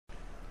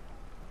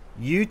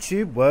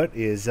YouTube, what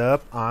is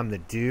up? I'm the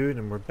dude,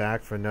 and we're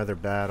back for another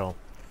battle.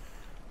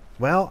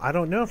 Well, I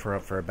don't know if we're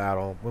up for a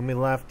battle. When we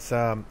left,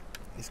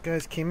 these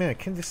guys came in. I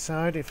couldn't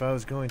decide if I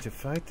was going to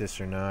fight this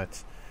or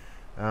not.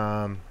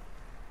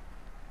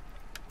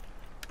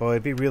 Boy,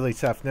 it'd be really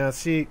tough. Now,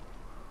 see,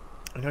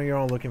 I know you're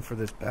all looking for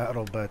this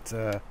battle, but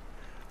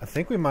I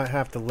think we might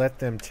have to let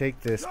them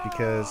take this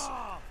because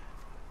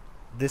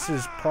this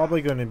is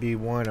probably going to be,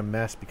 one, a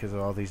mess because of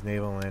all these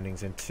naval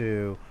landings, and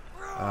two,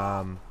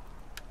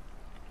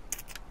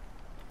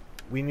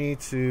 we need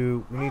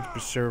to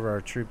preserve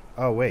our troop.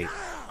 Oh wait,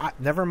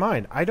 never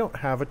mind. I don't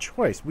have a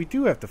choice. We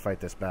do have to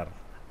fight this battle.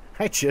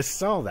 I just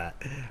saw that.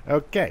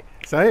 Okay,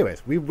 so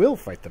anyways, we will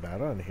fight the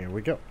battle, and here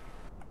we go.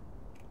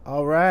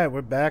 All right,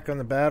 we're back on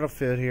the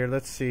battlefield here.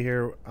 Let's see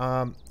here.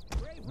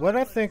 What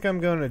I think I'm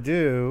going to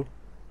do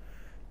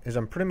is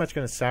I'm pretty much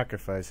going to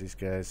sacrifice these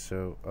guys.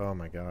 So, oh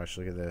my gosh,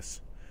 look at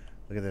this.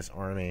 Look at this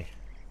army.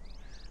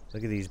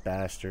 Look at these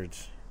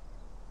bastards.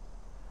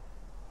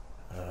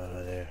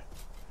 Oh,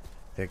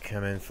 they're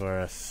coming for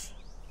us.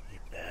 You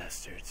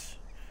bastards.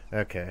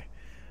 Okay.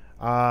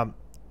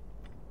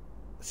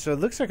 So it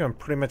looks like I'm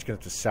pretty much going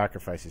to have to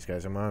sacrifice these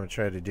guys. And what I'm going to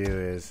try to do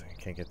is... I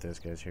can't get those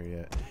guys here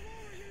yet.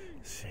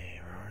 Let's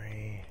see,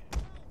 Rory.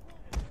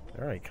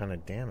 They're already kind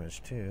of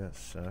damaged, too. That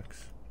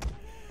sucks.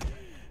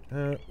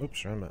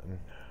 Oops, wrong button.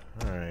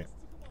 Alright.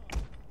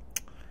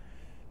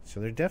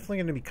 So they're definitely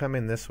going to be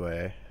coming this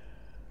way.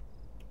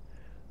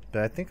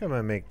 But I think I'm going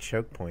to make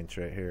choke points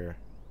right here.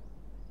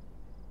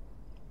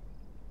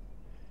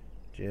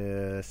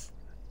 Just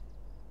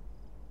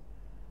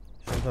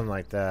something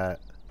like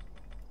that.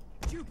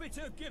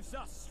 Jupiter gives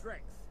us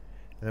strength.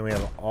 And then we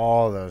have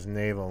all those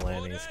naval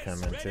landings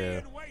coming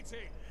too. Let's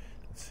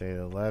see,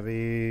 the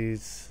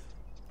levies.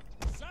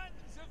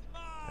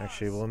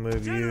 Actually, we'll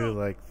move you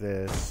like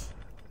this,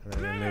 and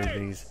then we'll move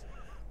these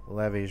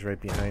levies right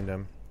behind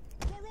them.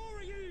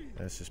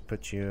 Let's just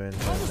put you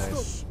into a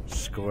nice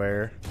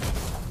square.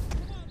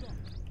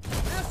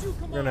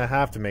 We're gonna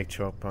have to make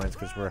choke points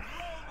because we're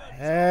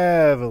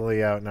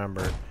heavily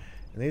outnumbered,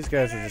 and these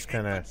guys are just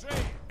kind of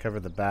cover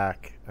the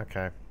back.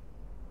 Okay.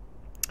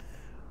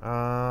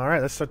 All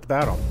right, let's start the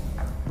battle.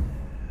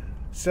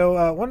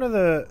 So one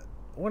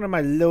of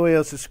my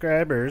loyal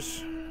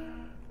subscribers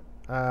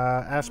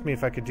asked me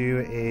if I could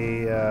do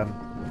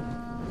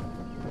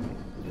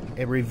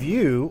a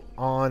review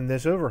on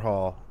this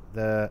overhaul,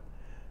 the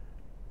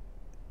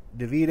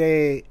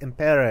Divide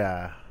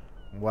Imperia.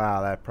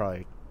 Wow, that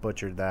probably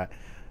butchered that.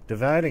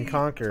 Divide and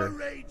Conquer.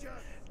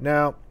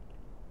 Now,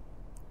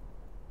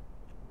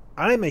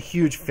 I'm a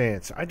huge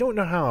fan, so I don't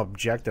know how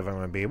objective I'm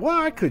going to be. Well,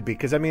 I could be,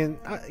 because, I mean,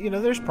 you know,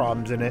 there's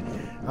problems in it.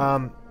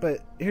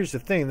 But here's the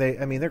thing.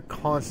 They're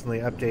constantly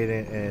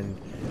updating, and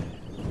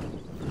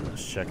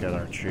let's check out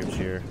our troops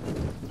here.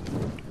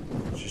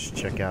 Let's just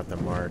check out the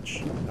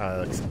march. It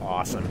looks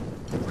awesome.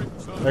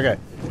 Okay.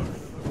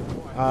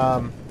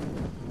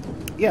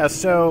 Yeah,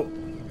 so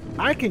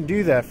I can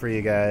do that for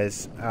you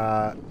guys.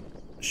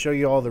 Show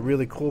you all the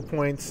really cool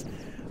points.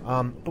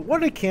 But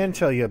what I can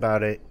tell you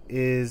about it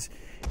is,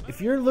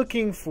 if you're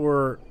looking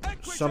for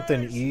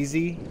something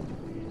easy,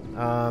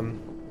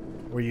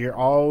 where you're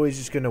always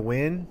just going to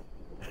win,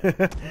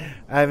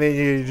 I mean,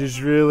 you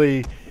just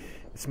really,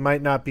 this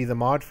might not be the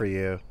mod for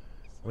you.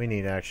 We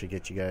need to actually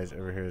get you guys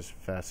over here as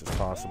fast as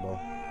possible.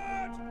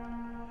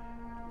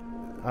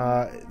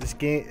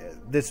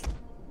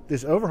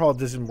 This overhaul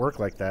doesn't work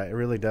like that. It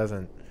really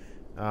doesn't.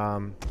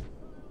 Come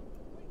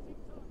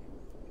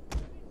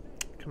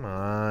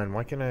on,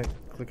 why can't I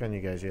click on you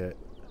guys yet?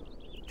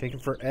 Taking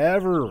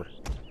forever.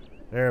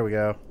 There we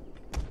go.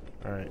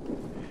 Alright.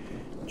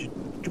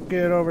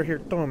 Get over here,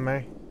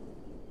 man.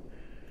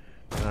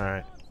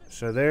 Alright.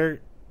 So they're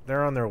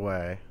on their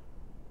way.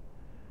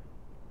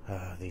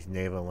 These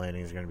naval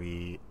landings are going to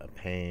be a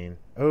pain.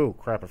 Oh,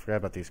 crap. I forgot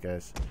about these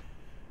guys.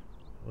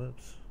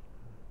 Whoops.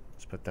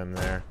 Let's put them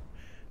there.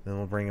 Then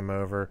we'll bring them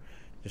over.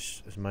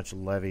 Just as much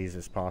levies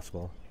as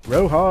possible.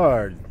 Row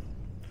hard.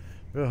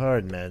 Row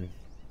hard, men.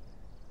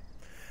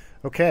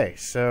 Okay,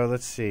 so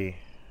let's see.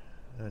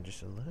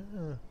 Just a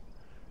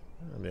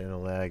bit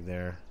of lag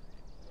there.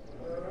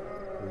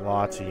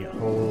 Lots of...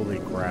 Holy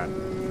crap.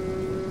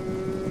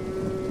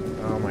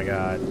 Oh my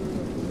god.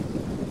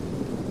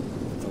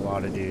 That's a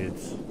lot of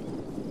dudes.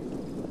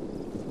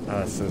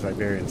 So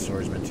Iberian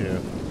swordsmen too.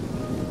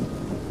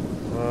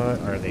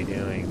 What are they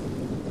doing?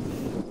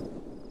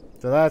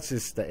 So that's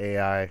just the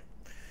AI.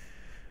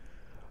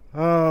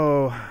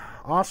 Oh,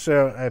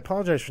 also, I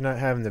apologize for not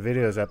having the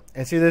videos up.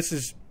 And see, this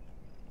is...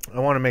 I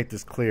want to make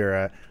this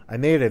clear. I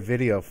made a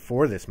video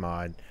for this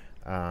mod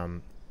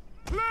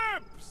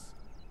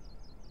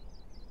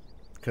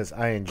because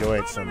I enjoy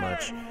it so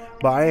much,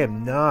 but I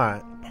am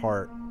not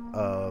part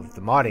of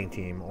the modding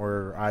team,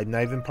 or I'm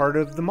not even part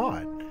of the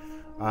mod.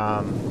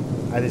 I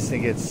just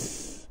think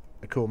it's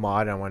a cool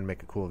mod, and I want to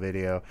make a cool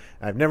video.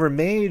 I've never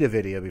made a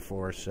video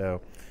before,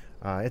 so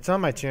it's on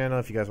my channel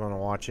if you guys want to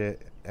watch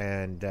it,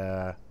 and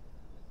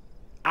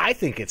I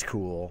think it's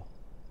cool,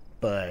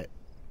 but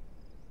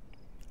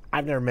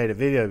I've never made a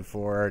video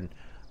before, and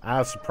I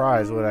was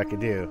surprised what I could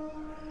do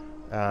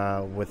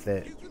with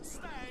it.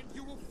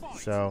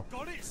 So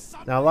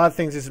now a lot of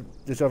things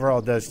this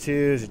overall does too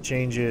is it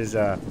changes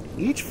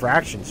each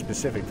fraction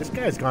specific. This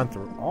guy's gone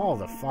through all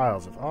the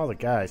files of all the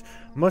guys.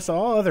 Most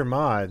all other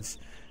mods,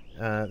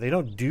 they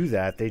don't do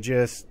that. They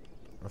just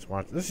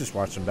let's just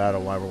watch some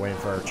battle while we're waiting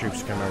for our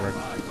troops to come over.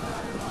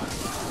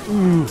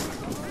 Ooh.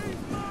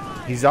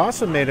 He's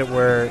also made it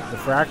where the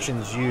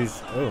fractions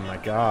use. Oh my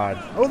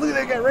god! Oh, look at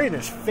that guy right in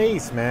his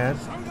face, man!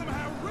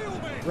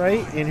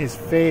 Right in his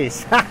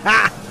face.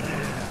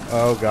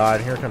 Oh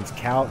god! Here comes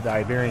the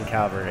Iberian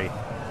cavalry.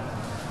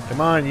 Come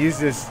on, use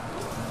this.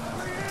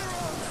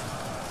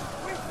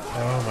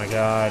 Oh my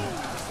god!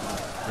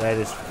 That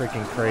is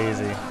freaking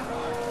crazy.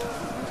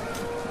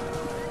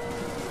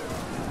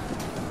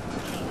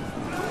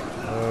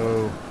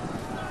 Oh!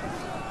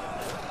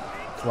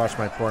 Let's watch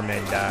my poor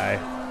men die.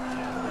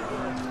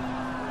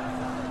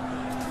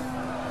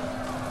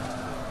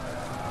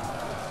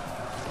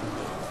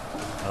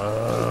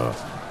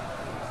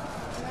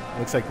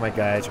 Looks like my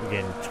guys are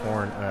getting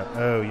torn up.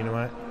 Oh, you know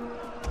what?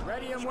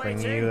 Let's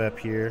bring you up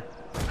here.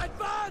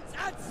 Advance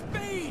at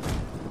speed!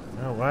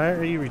 Oh, why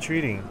are you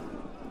retreating?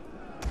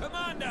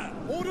 Commander!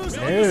 Orders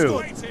Ew.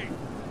 waiting!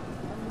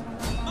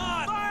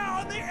 Fire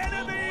on the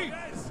enemy!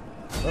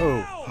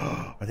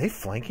 Oh, are they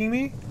flanking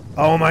me?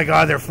 Oh my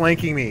god, they're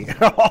flanking me!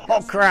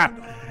 Oh crap!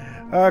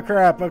 Oh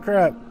crap! Oh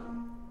crap!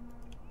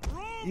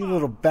 You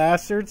little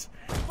bastards!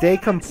 They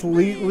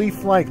completely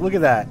flank. Look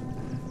at that.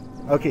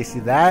 Okay, see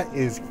that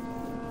is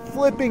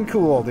flipping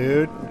cool,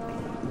 dude.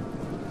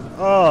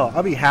 Oh,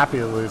 I'll be happy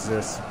to lose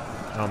this.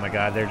 Oh my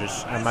god, they're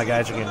just my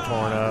guys are getting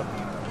torn up.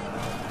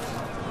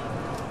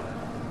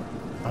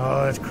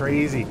 Oh, that's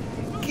crazy.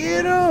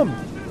 Get him!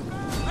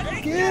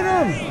 Get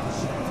him!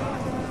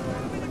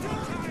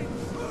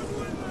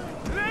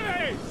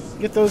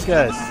 Get those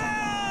guys.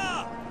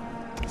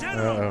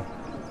 Uh-oh.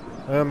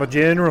 Oh, my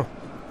general.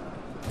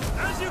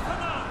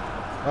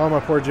 Oh,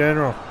 my poor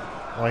general.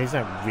 Well, he's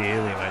not really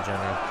my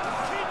general.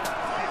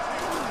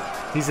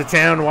 He's a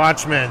town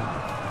watchman.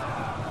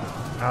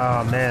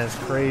 Oh, man, it's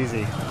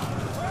crazy.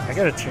 I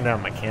gotta turn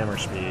down my camera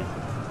speed.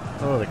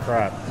 Holy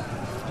crap.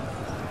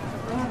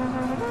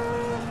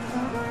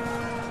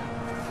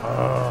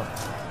 Oh,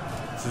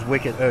 this is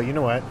wicked. Oh, you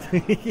know what?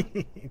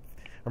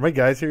 Are my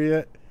guys here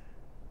yet?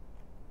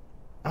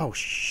 Oh,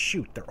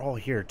 shoot. They're all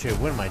here, too.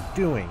 What am I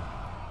doing?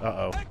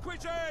 Uh-oh.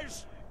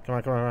 Come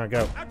on, come on,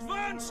 go.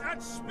 Advance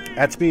at speed!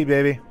 At speed,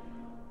 baby.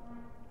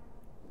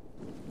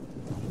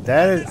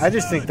 That is, I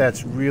just think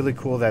that's really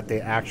cool that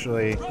they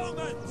actually...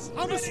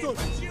 Understood!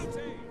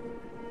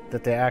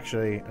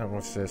 Oh,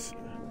 what's this?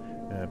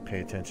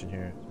 Pay attention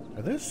here.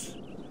 Are this?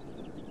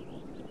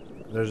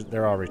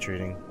 They're all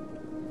retreating.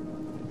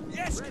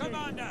 Yes,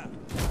 Commander!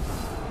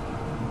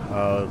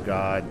 Oh,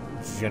 God.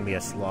 This is going to be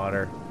a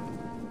slaughter.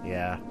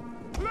 Yeah.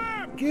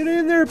 Get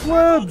in there,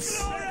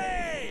 plebs!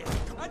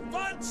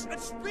 Advance at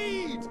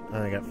speed!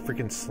 Oh, they got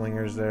freaking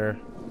slingers there.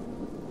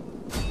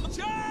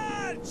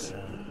 Charge!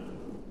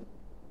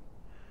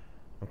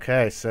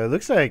 Okay, so it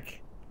looks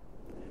like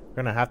we're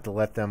going to have to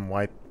let them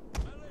wipe...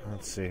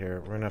 Let's see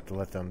here. We're going to have to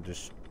let them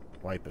just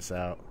wipe us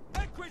out.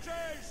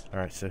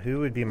 Alright, so who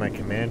would be my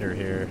commander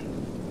here?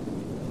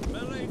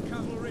 Melee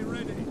cavalry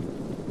ready.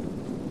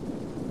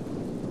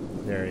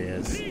 There he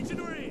is.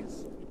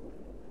 Legionaries!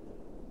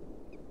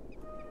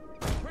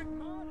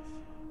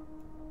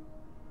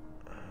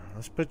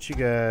 Let's put you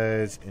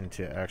guys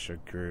into actual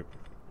group.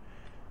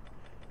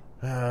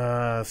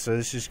 So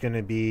this is going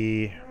to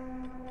be...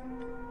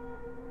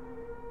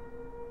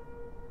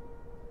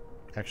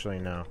 Actually,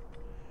 no.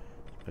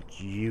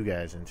 Put you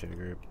guys into a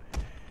group.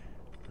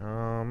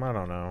 I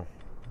don't know.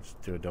 Let's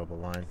do a double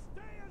line.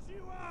 Stay as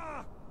you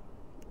are!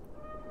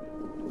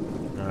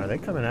 Are they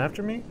coming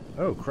after me?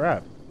 Oh,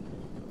 crap.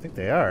 I think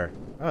they are.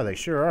 Oh, they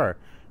sure are.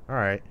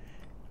 Alright.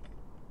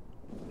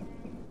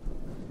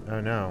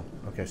 Oh, no.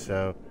 Okay,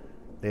 so...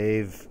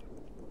 They've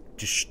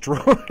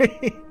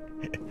destroyed...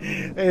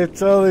 They've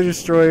totally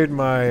destroyed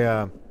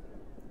my...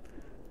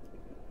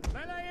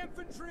 Melee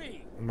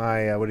infantry!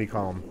 My, what do you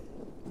call them?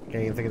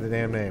 Can't even think of the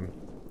damn name.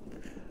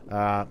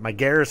 My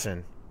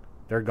garrison.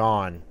 They're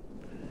gone.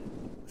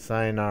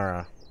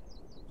 Sayonara.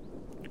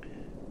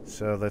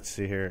 So, let's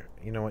see here.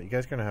 You know what? You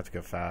guys are going to have to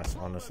go fast,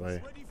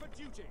 honestly. Ready for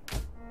duty.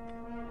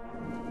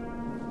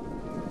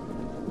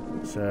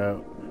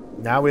 So,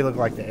 now we look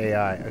like the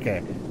AI.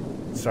 Okay.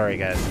 Sorry,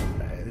 guys.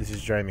 This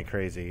is driving me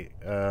crazy.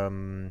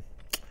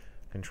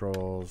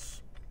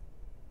 Controls.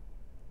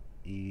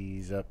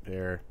 Ease up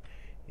there.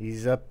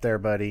 Ease up there,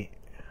 buddy.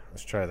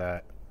 Let's try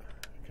that.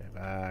 Okay,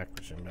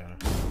 backwards and down.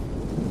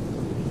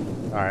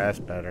 Alright, that's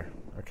better.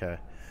 Okay.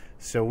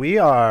 So we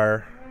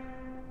are...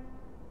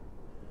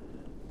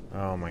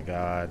 Oh my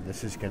god,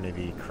 this is going to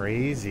be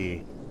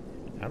crazy.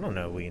 I don't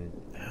know,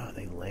 Oh,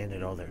 they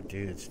landed all their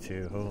dudes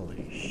too.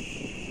 Holy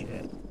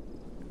shit.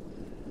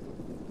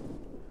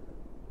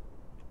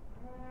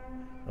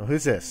 Oh,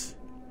 who's this?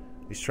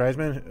 These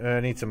tribesmen? I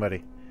need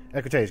somebody.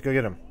 Equites, go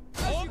get him.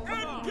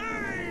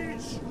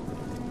 Engage!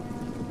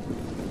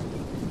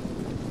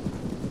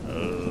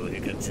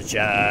 It's a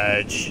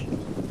charge.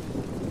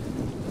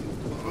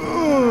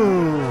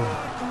 Ooh.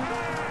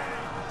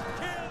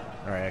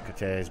 Alright,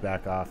 Ecote's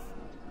back off.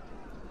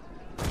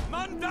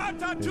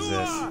 Who's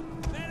this?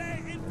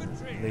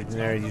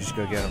 Legionary, you just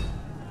go get him.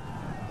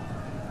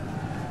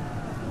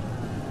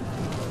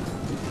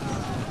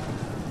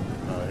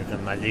 Oh, here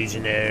come my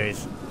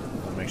legionaries.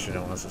 I'll make sure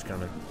no one else is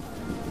coming.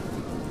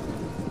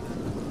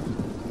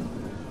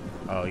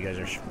 Oh, you guys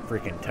are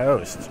freaking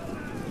toast.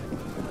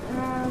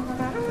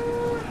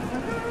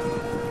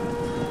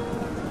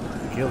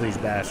 Kill these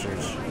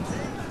bastards.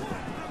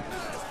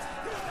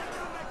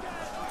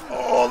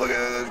 Oh, look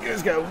at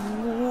this guy's got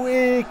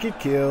wicked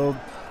killed.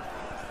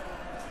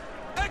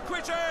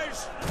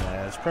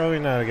 Yeah, it's probably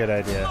not a good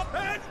idea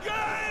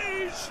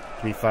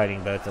to be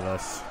fighting both of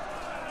us.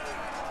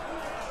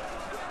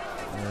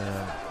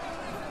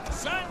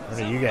 What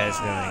are you guys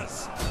doing?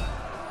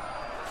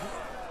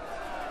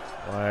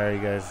 Why are you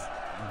guys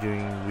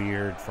doing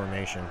weird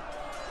formation?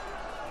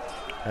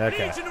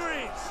 Okay.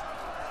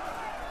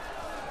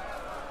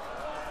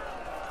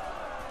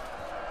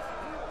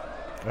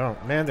 Oh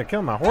man, they're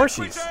killing my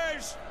horses.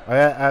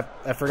 I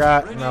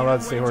forgot I'm not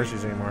allowed to say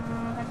horses anymore.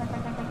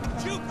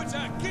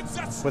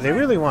 But they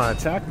really want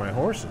to attack my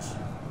horses.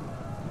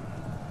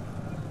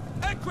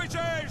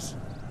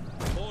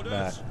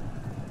 Back.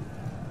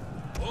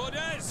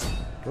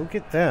 Go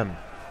get them.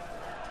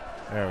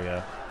 There we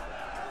go.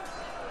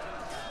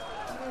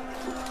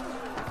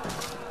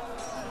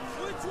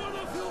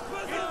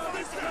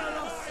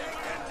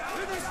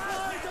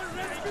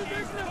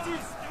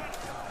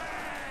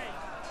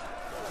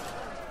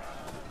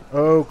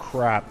 Oh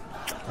crap.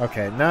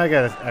 Okay, now I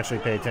gotta actually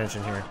pay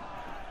attention here.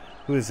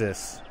 Who is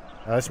this?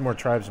 Oh, that's more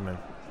tribesmen.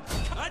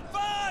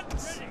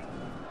 Advance!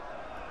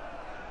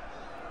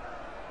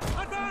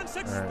 Advance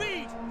at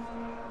speed!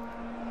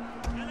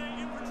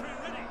 Infantry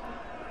ready!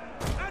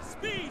 At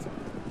speed!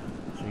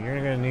 So you're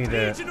gonna need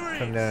to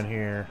come down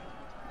here,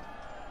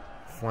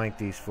 flank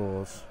these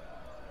fools.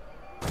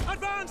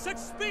 Advance at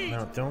speed!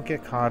 No, don't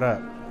get caught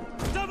up.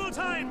 Double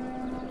time!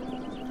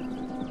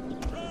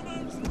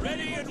 Romans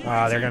ready and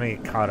Ah, they're gonna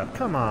get caught up.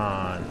 Come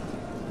on.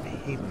 I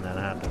hate when that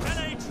happens.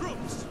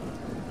 troops!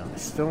 No, I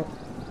still.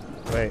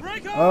 Wait.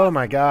 Oh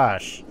my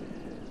gosh.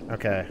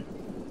 Okay.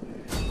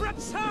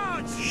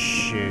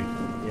 Shoot.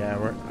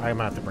 Yeah, I'm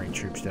about to bring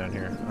troops down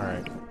here.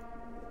 Alright.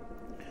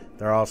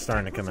 They're all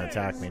starting to come and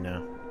attack me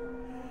now.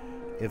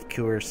 Of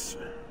course.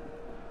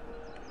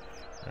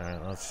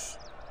 Alright, let's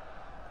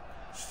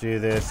do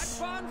this.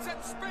 How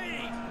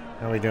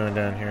are we doing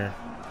down here?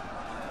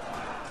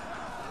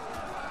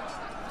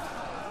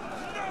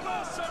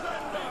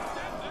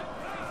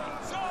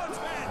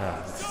 Oh,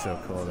 that's so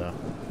cool though.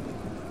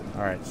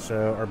 Alright,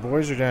 so our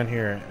boys are down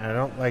here, and I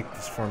don't like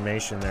this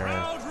formation they're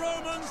in.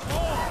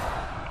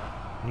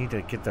 Need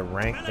to get the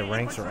rank. The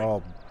ranks are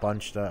all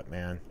bunched up,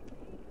 man.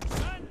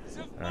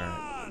 Alright.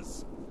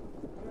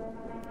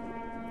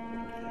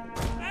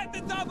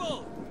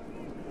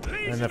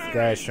 Enough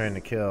guys trying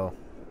to kill.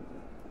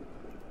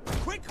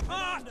 Quick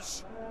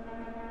march!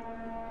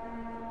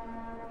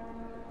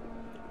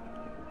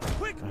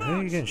 Quick march! Who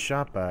are you getting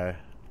shot by?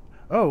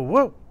 Oh,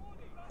 whoa!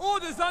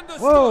 Orders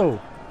understood! Whoa!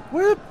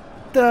 What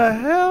the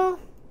hell?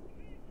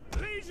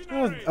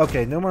 Oh,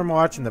 okay, no more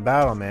watching the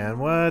battle, man.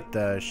 What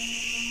the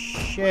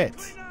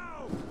shit?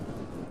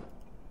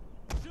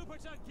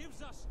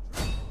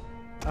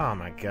 Oh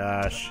my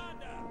gosh.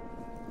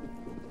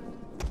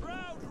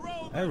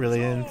 I really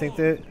didn't think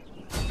that...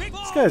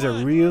 These guys are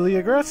really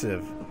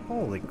aggressive.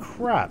 Holy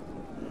crap.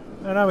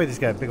 Oh, now we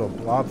just got a big old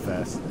blob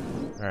fest.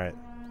 Alright.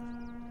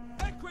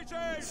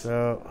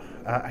 So,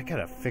 I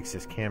gotta fix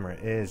this camera.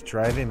 It is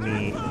driving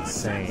me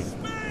insane.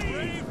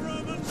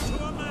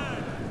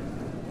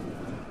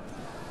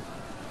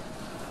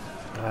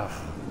 Ugh.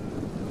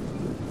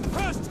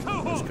 First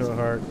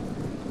cohort.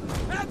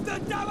 At the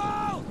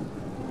double!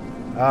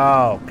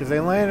 Oh, because they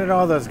landed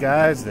all those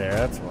guys there.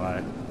 That's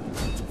why.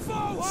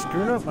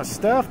 Screwing up my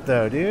stuff,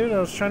 though, dude. I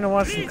was trying to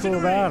watch some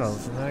cool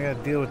battles, and now I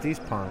gotta deal with these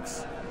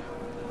punks.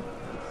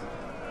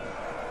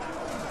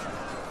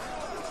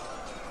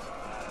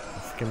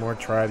 Let's get more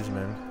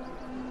tribesmen.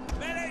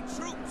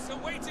 Troops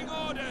awaiting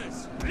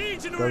orders.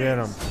 Go get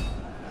them.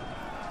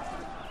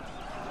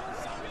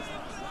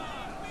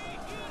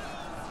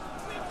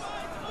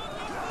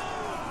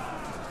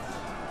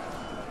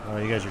 Oh,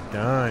 you guys are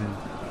done.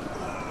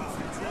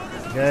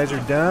 You guys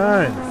are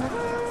done.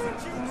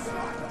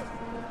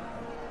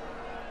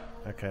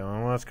 Okay,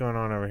 well, what's going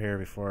on over here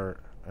before?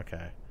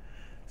 Okay,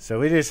 so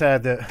we just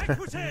had the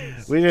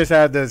we just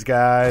had those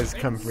guys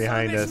come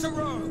behind us.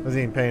 Wasn't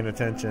even paying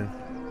attention,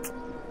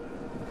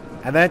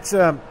 and that's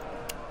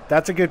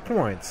a good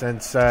point.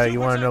 Since you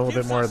want to know a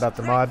little bit more about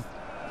the mod,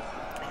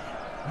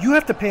 you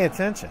have to pay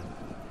attention.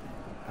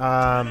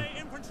 And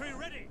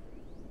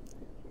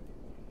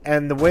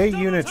the way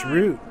units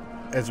root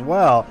as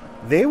well,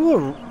 they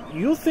will.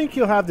 You'll think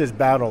you'll have this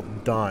battle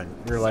done.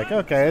 You're like,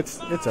 okay, it's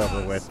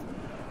over with.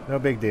 No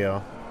big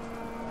deal.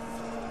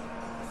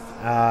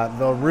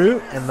 They'll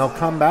root and they'll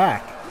come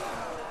back.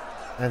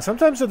 And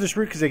sometimes they'll just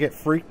root because they get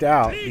freaked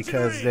out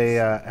because they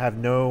have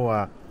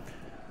no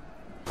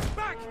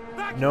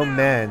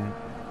men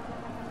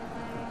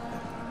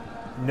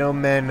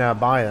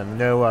by them,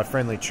 no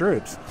friendly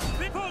troops.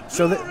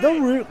 So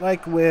they'll root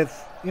like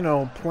with, you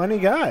know, plenty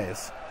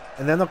guys.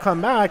 And then they'll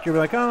come back, you're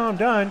like, oh, I'm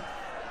done.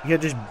 You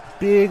get this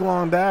big,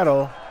 long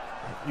battle.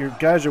 Your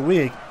guys are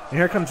weak. And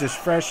here comes this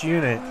fresh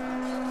unit.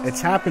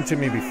 It's happened to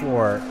me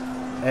before.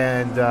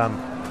 And,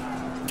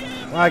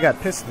 well, I got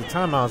pissed at the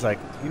time. I was like,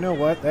 you know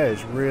what? That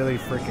is really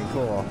freaking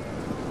cool.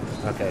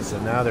 Okay, so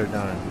now they're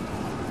done.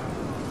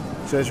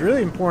 So it's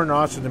really important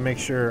also to make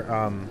sure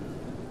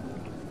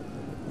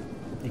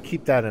you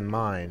keep that in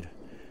mind.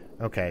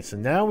 Okay, so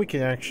now we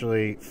can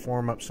actually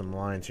form up some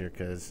lines here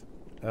because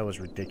that was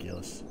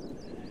ridiculous.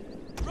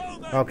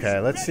 Okay,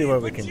 let's see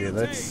what we can do.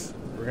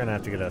 We're gonna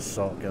have to get an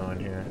assault going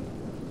here.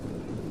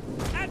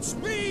 At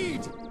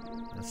speed.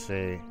 Let's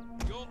see.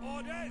 Your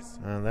orders.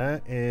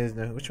 That is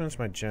which one's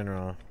my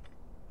general?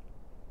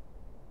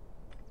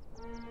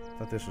 I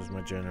thought this was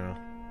my general.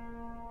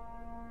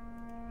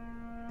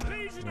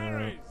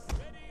 Legionaries.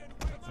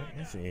 Where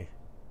is he?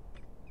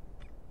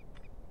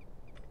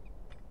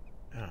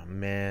 Oh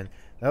man,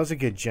 that was a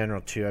good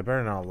general too. I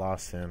better not have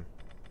lost him.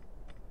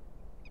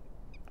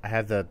 I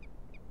had the.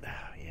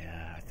 Oh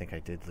yeah, I think I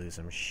did lose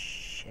him.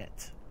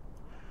 Shit.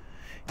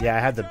 Yeah, I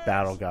had the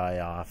battle guy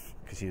off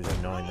because he was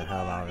annoying the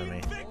hell out of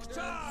me.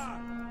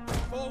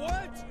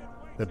 Forward.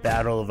 The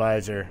battle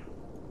advisor.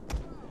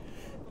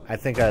 I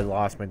think I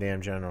lost my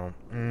damn general.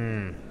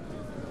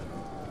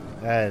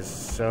 That is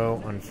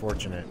so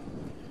unfortunate.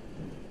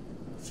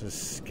 Let's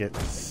just get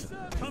a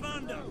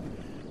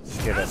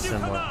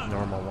somewhat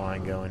normal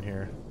line going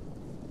here.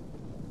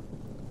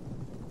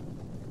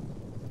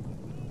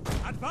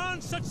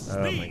 Advance at speed.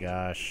 Oh my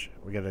gosh.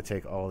 We gotta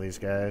take all these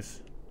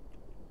guys.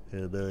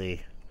 Oh boy.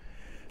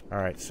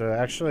 Alright, so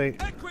actually,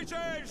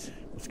 Equites.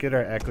 let's get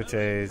our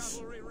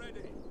equites.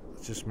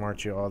 Let's just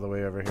march you all the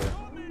way over here.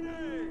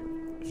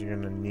 Because we're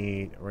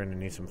gonna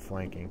need some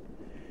flanking.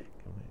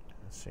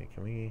 Let's see,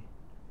 can we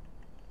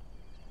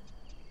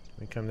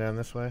come down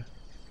this way?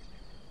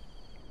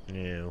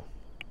 No.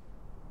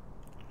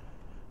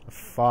 I've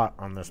fought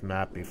on this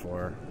map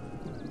before.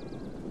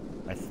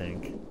 I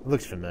think. It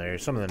looks familiar.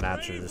 Some of the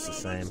maps are just the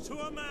same.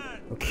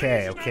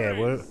 Okay,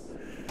 what?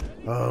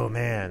 Oh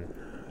man.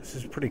 This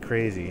is pretty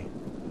crazy.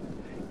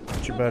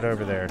 Get your butt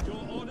over there.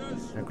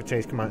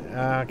 Equites, come on.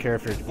 I don't care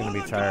if you're gonna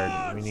be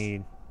tired. We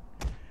need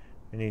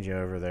you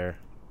over there.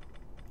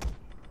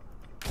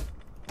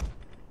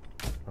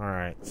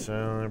 Alright, so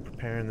I'm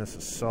preparing this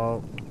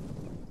assault.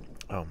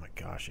 Oh my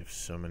gosh, you have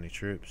so many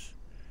troops.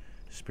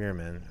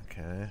 Spearmen,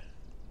 okay.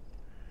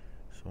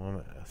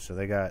 So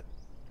they got,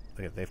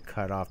 they've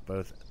cut off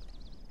both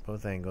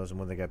angles, and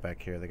what they got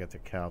back here, they got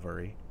their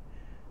cavalry.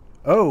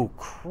 Oh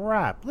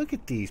crap! Look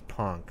at these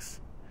punks.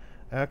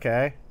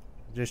 Okay,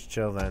 just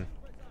chill then.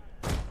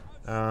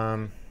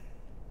 Oh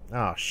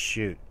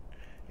shoot.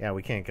 Yeah,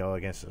 we can't go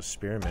against those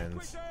spearmen.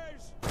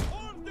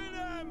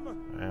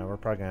 We're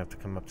probably gonna have to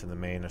come up to the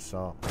main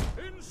assault.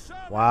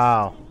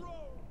 Wow.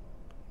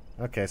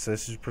 Okay, so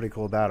this is a pretty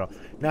cool battle.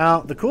 Now,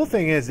 the cool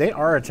thing is they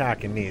are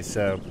attacking me,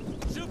 so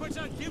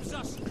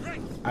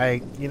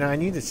I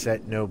need to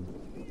set no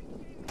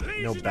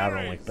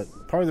battle link, but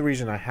part of the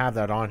reason I have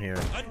that on here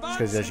is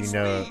because, as you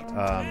know,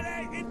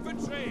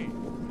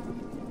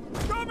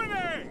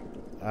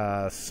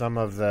 some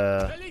of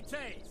the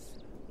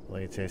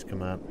Velites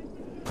come up.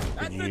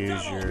 You could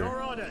use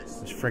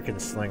these freaking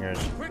slingers.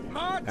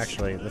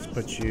 Actually, let's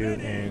put you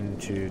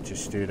into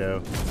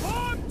Testudo.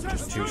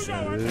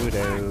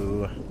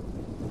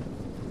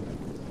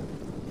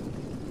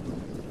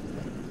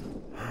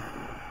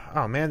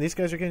 Oh man, these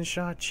guys are getting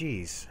shot.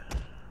 Jeez.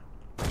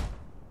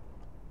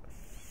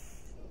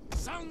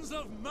 Sons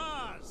of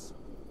Mars.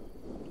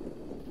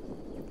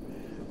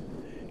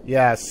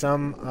 Yeah,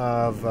 some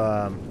of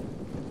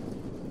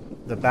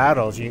the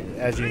battles,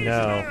 as you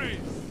know.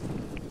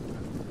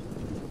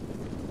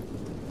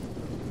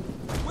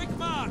 Quick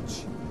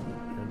march.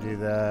 I'll do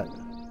that.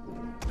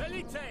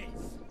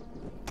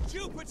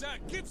 Jupiter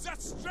gives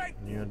us strength.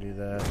 You'll do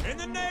that. In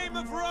the name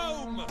of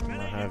Rome.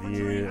 I'll have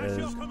you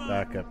as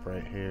backup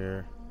right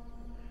here.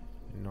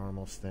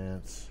 Normal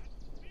stance.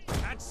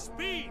 At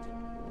speed.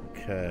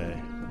 Okay.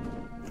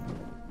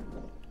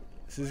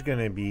 This is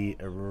gonna be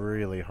a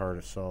really hard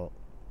assault.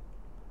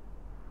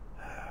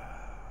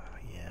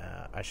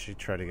 Yeah, I should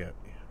try to get.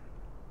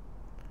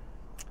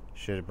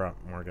 Should have brought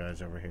more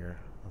guys over here.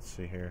 Let's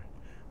see here.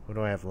 What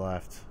do I have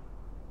left?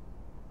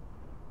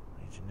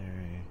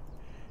 Legionary.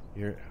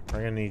 I'm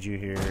gonna need you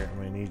here. I'm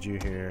gonna need you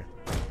here.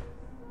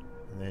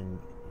 And then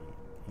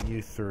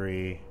you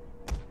three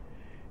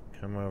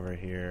come over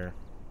here.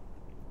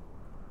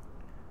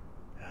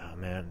 Oh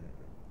man,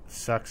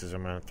 sucks is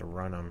I'm gonna have to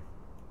run them.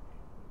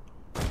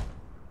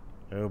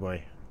 Oh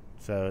boy.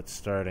 So it's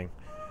starting.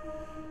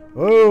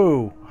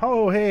 Whoa!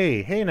 Oh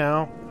hey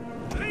now.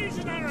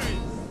 Legionaries.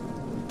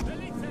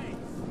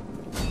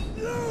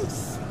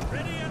 Loose.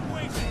 Ready and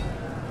waiting.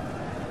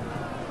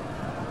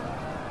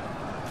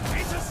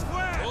 It's a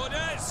square.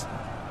 Orders.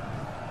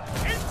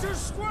 Capture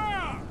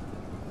square!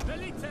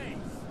 Velites!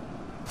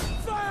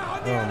 Fire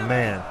on the Oh enemy!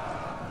 man.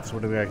 So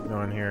what do we got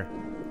going here?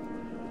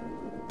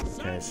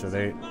 Okay, so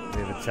they've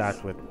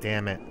attacked with.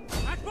 Damn it.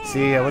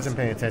 See, I wasn't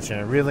paying attention.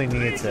 I really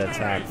needed to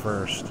attack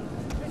first.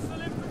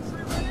 Missile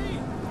infantry ready!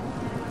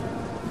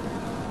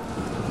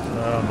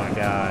 Oh my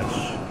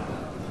gosh.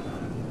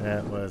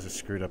 That was a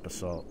screwed up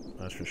assault,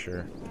 that's for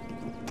sure.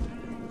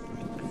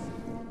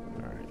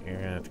 Alright, you're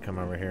gonna have to come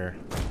over here.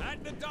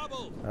 At the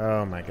double!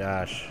 Oh my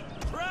gosh.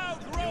 Proud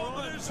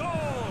Romans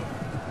all!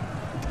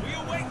 We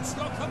await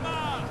your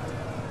command!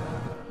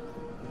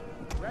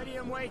 Ready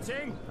and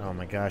waiting! Oh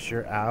my gosh,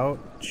 you're out?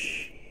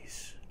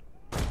 Jeez.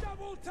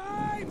 Double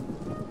time!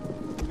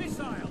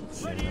 Missiles!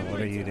 So, Ready and what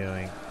are waiting! you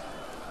doing?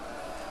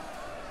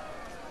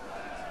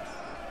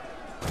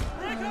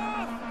 Break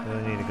off!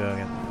 Really need to go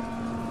again.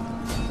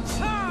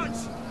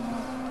 Charge!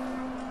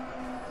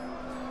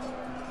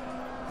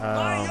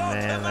 Oh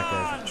man, that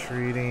guy's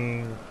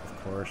retreating.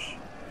 Of course.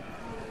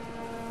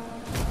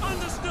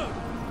 Understood!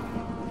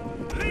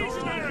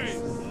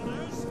 Legionaries!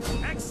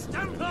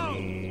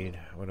 Extempo!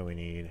 What do we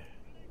need?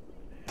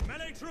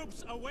 Melee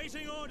troops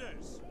awaiting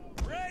orders!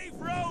 Brave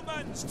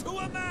Romans to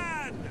a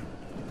man!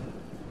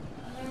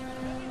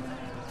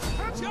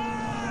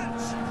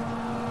 Charge!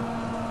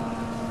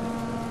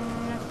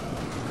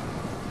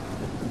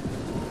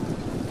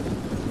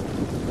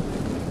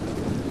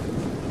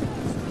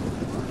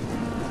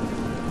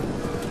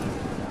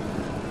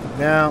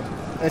 Now,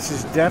 this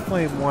is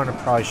definitely one I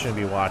probably shouldn't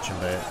be watching,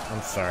 but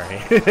I'm sorry.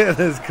 This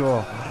is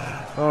cool.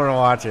 I want to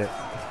watch it.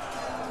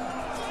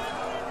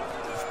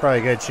 There's probably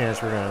a good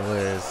chance we're going to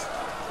lose.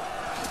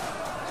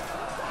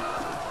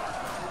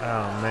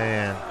 Oh,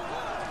 man.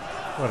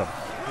 What a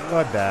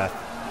bloodbath.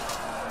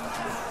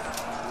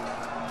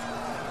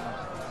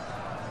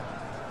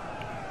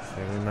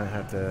 So we might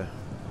have to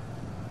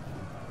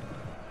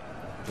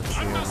get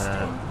you in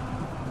that.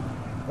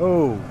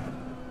 Oh,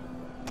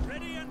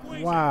 Ready and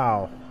waiting!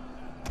 wow.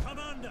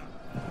 Commander!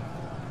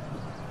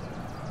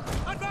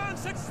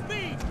 Advance at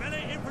speed!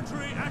 Melee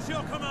infantry at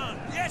your command!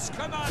 Yes,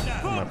 Commander!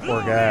 For My poor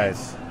glory!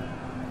 guys.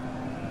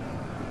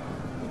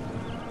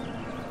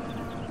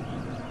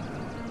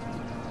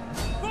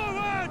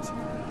 Forward!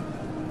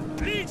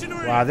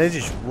 Legionaries! Wow, they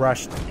just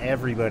rushed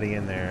everybody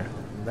in there.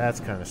 That's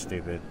kind of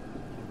stupid.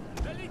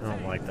 I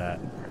don't like that.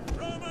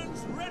 Romans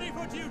ready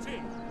for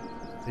duty!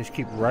 They just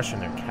keep rushing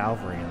their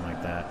cavalry in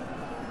like that.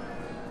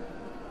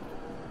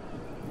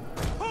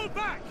 Pull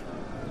back!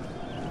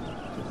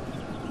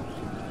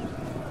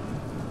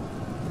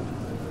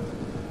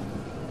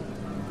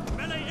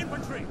 Melee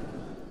infantry!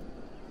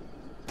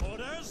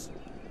 Orders!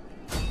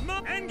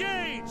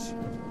 Engage!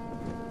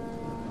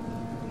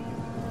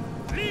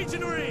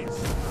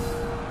 Legionaries!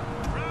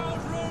 Proud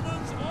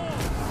Romans all!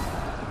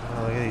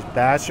 Oh, look at these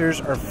bastards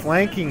are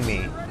flanking me.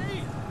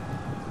 Ready?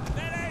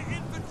 Melee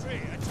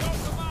infantry at your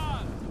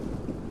command!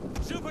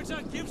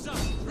 Jupiter gives us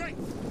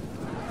strength!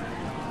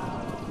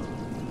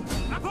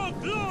 Upon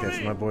glory! Okay,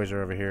 so my boys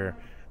are over here.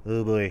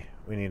 Oh boy,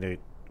 we need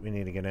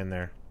to get in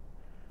there.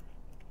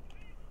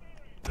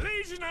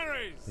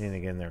 Legionaries! We need to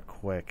get in there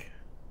quick.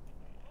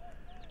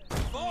 For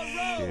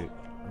Shoot, Rome!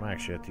 I might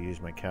actually have to use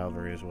my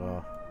cavalry as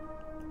well.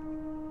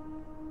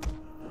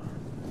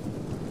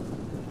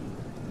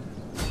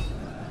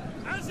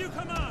 As you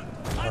command!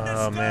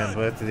 Oh man,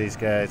 both of these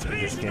guys are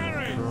just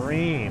getting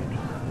creamed.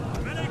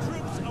 Melee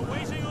troops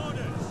awaiting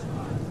orders.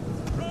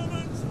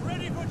 Romans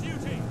ready for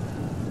duty.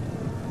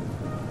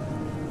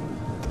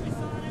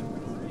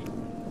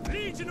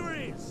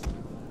 Legionaries.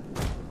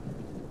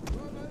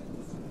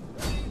 Romans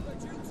ready for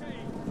duty.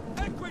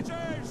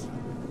 Equities.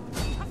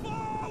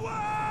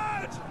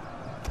 Forward!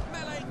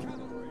 Melee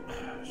cavalry.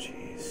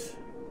 Jeez.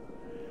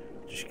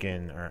 Just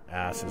getting our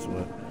asses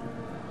whipped.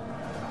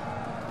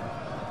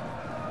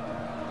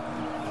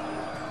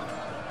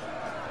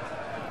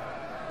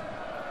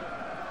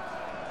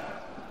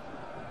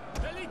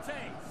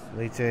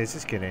 Elites,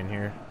 just get in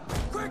here.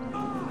 Quick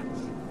march!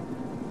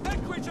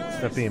 Equities.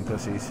 Stop being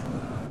pussies.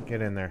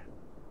 Get in there.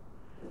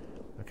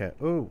 Okay.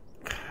 Ooh.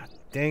 God,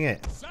 dang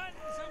it. Sons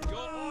of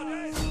your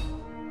orders.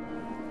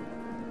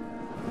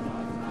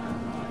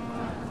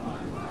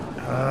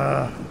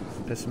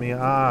 It's pissing me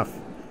off.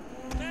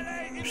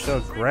 Melee You're so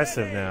infantry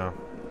aggressive ready. now.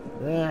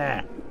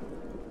 Ugh.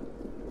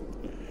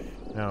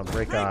 No,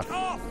 break off.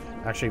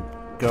 Actually,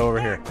 go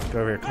over here. Go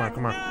over here. Come on,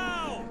 come on.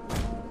 Now.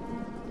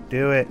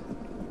 Do it.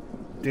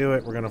 Do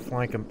it. We're going to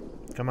flank him.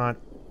 Come on.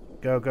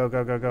 Go, go,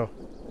 go, go, go.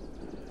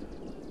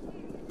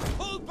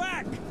 Pull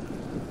back!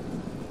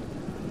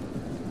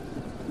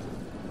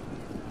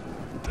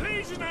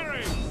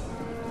 Legionaries!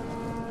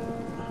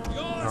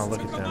 Yours Oh, look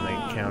to at them.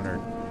 command. They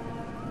countered.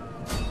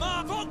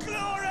 Mark for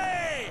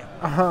glory!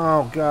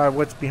 Oh, God.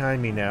 What's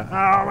behind me now?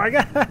 Oh, my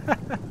God.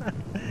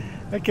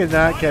 I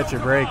cannot catch a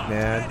break,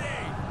 man.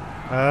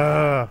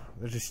 Oh,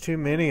 there's just too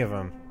many of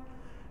them.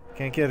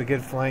 Can't get a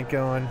good flank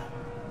going.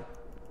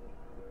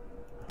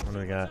 What do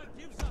we got?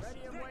 Ready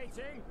and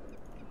waiting.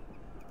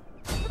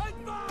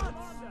 Advance!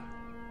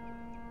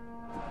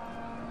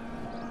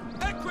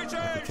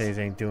 Equities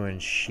ain't doing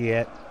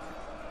shit.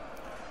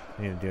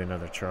 I need to do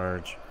another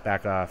charge.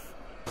 Back off.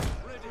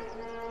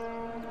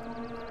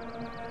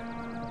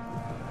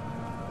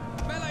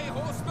 Melee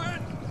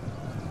horsemen!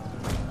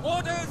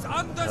 Orders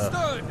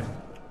understood!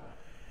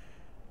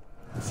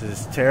 This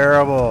is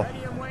terrible.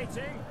 Ready and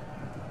waiting.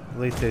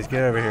 Elites,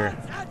 get over here.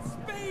 At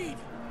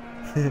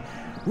speed!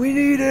 We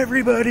need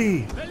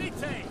everybody!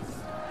 Elites!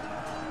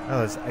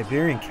 Oh, this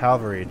Iberian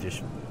cavalry is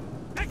just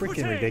freaking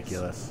Equites!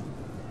 ridiculous.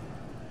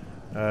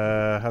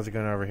 How's it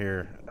going over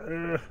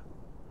here?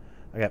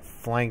 I got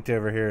flanked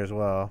over here as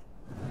well.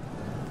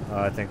 Oh,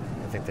 I think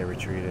they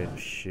retreated.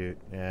 Shoot,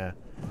 yeah.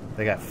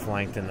 They got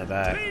flanked in the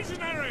back.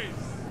 Legionaries!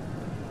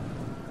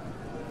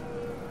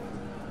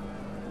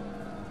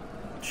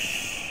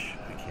 Shh,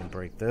 I can't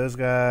break those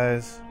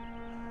guys.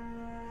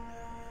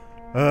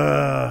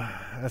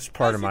 That's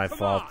part of my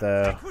fault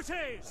though.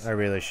 Equites! I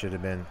really should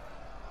have been.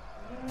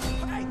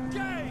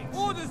 Engage!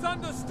 Orders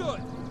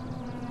understood!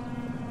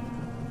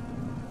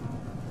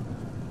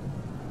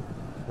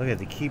 Look at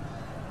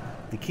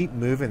they keep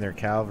moving their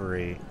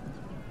cavalry.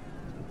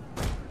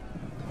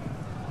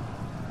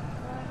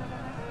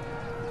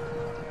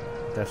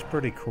 That's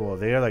pretty cool.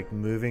 They are like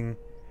moving.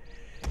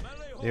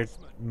 They're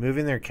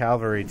moving their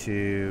cavalry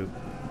to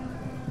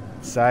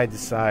side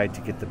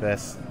to get the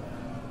best.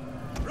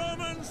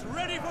 Romans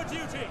ready for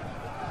duty!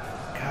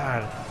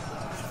 God,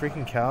 it's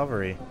freaking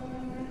cavalry.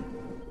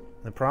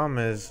 The problem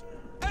is,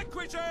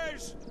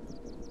 Equites!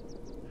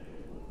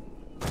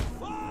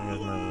 there's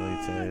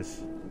my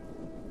elites.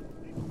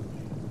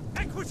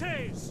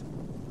 Equites!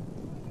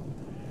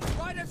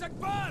 Riders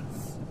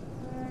advance!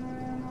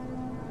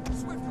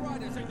 Swift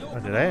riders at your Oh,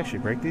 did I actually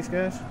break these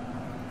guys?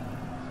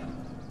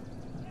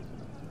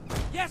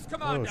 Yes,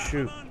 Commander! Oh,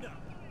 shoot. Commander.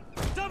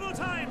 Double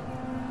time!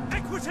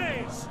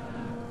 Equites!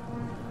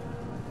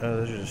 Oh,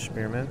 those are just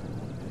spearmen.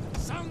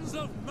 Sons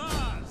of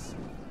Mars!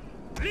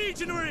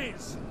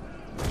 Legionaries!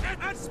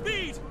 At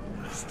speed!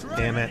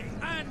 Damn it.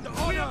 And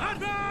honor!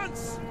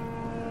 Advance!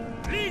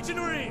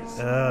 Legionaries!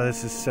 Oh,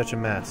 this is such a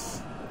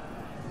mess.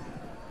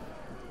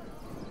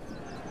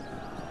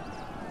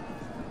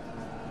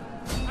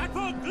 And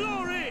for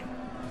glory!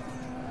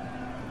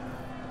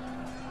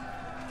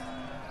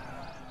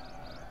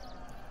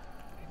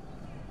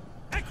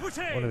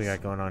 Equites! What do we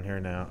got going on here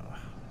now?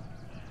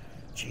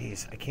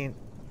 Jeez, I Advance!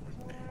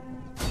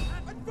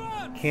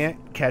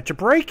 can't catch a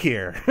break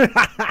here.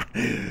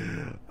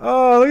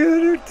 Oh, look at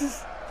it, they're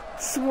just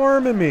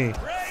swarming me.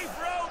 Brave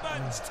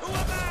Romans to a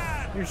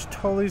man! You're just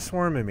totally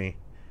swarming me.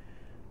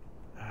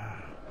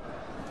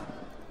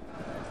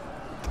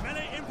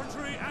 Melee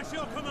infantry at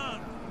your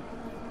command!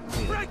 I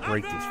need to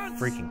break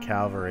these freaking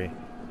cavalry.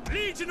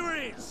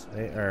 Legionaries!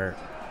 They are.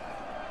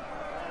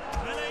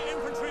 Melee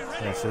infantry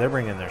ready! Yeah, so they're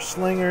bringing their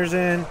slingers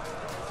in.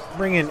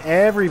 Bringing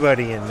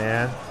everybody in,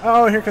 man.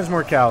 Oh, here comes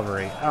more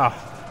cavalry. Oh,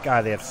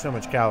 God, they have so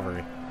much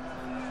cavalry.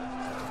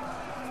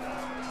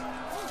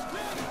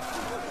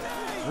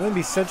 It wouldn't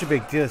be such a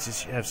big deal. It's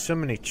just you have so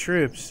many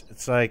troops.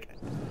 It's like,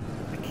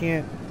 I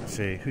can't. Let's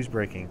see, who's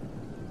breaking?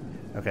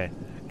 Okay,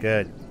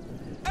 good.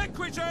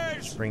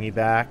 Equites! Bring you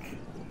back.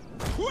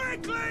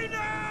 Quickly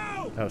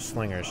now! Oh,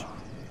 slingers.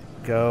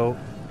 Go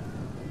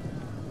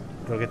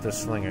get those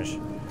slingers.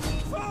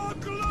 For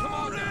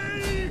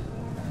glory!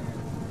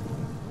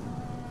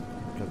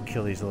 Go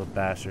kill these little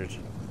bastards.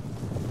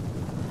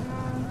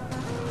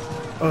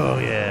 Oh,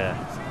 yeah.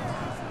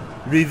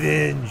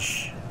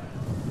 Revenge.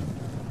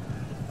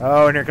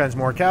 Oh, and here comes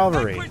more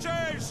cavalry.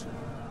 Equites!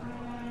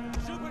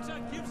 Jupiter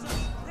gives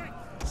us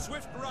strength!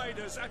 Swift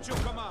riders at your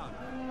command!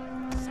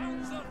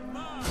 Sons of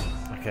Mars!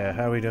 Okay,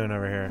 how are we doing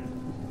over here?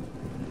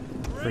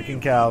 Brave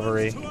Freaking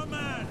cavalry. Romans to a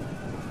man!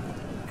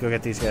 Go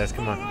get these guys,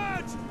 come on.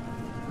 Forward!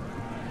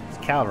 This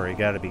cavalry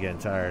gotta be getting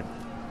tired.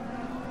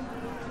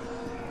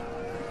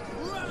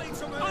 Rally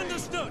to me!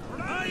 Understood!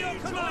 Are your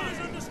command is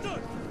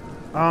understood!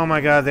 Oh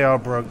my God, they all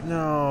broke.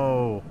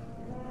 No.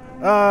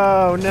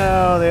 Oh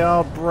no, they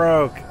all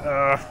broke.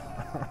 Ugh.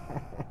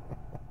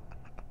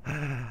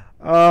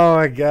 Oh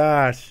my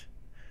gosh.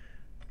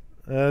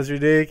 That was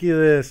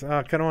ridiculous. Oh,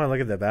 I kind of want to look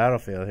at the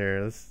battlefield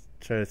here. Let's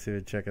try to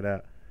see, check it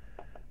out.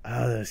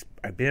 Oh, those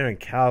Iberian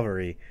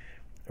cavalry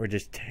were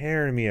just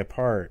tearing me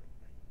apart.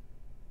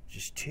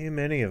 Just too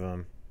many of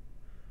them.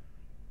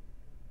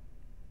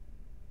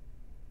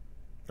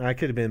 I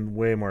could have been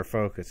way more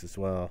focused as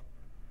well.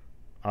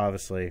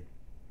 Obviously,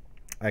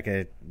 I could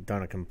have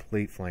done a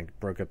complete flank,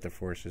 broke up their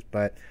forces,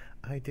 but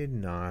I did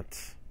not.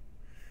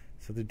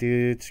 So the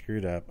dude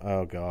screwed up.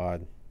 Oh,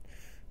 God.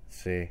 Let's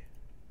see.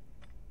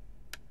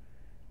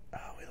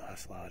 Oh, we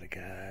lost a lot of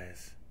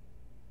guys.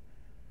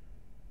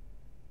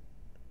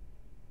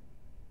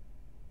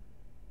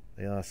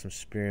 They lost some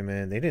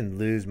spearmen. They didn't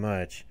lose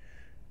much.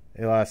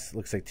 They lost,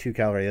 looks like 2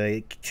 cavalry.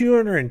 Like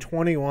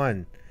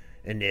 221.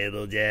 A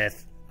noble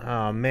death.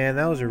 Oh, man,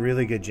 that was a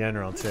really good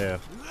general, too.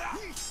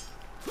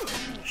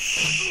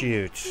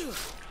 Shoot.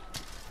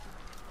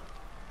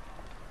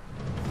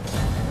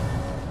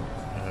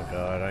 Oh,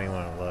 God, I don't even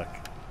want to look.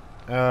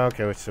 Oh,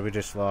 okay, so we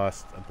just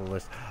lost a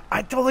ballista.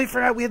 I totally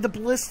forgot we had the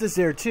ballistas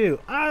there, too.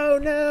 Oh,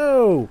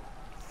 no!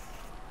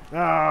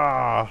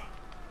 Ah.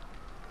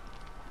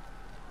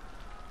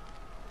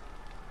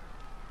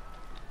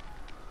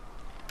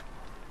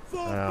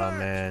 Fall Oh back.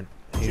 man,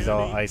 he's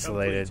all Journey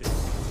isolated.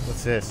 completed.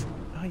 What's this?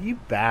 Oh, you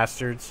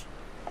bastards!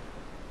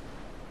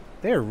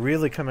 They are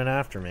really coming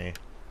after me.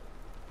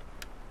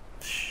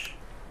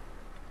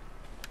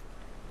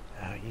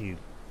 Oh, you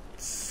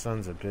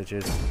sons of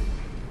bitches!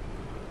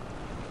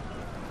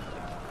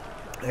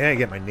 I gotta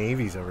get my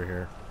navies over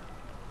here.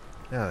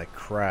 Oh, the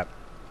crap!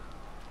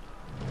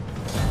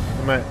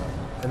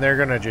 And they're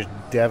gonna just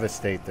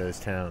devastate those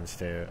towns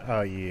too.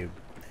 Oh, you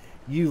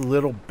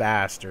little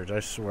bastards! I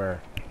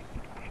swear.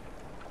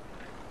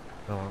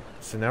 Oh,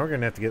 so now we're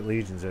gonna have to get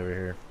legions over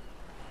here.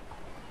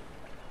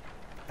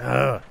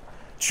 Ugh.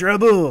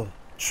 Trouble!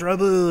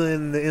 Trouble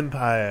in the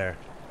Empire.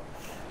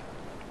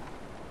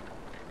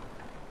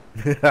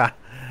 That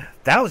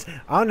was...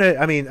 I don't know,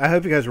 I mean, I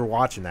hope you guys were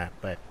watching that,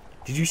 but...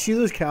 Did you see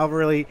those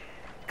cavalry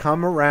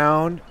come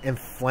around and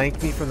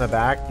flank me from the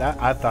back?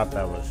 I thought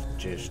that was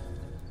just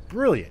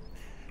brilliant.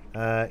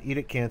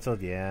 Edict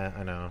canceled. Yeah,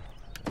 I know.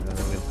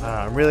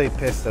 I'm really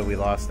pissed that we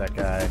lost that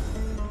guy.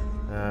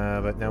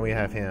 But now we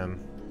have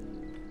him.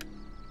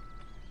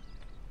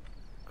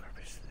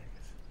 Garbage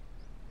things.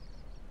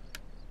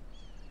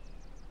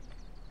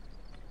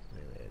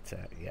 Maybe it's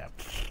yeah.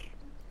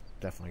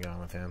 Definitely going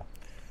with him.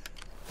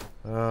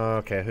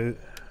 Okay, who?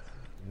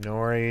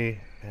 Nori.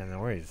 Yeah,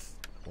 Nori's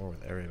war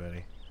with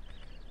everybody.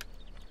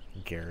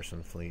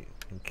 Garrison fleet.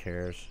 Who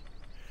cares?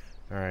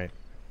 Alright.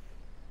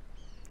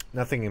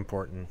 Nothing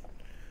important.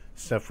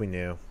 Stuff we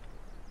knew.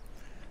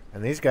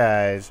 And these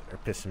guys are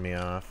pissing me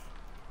off.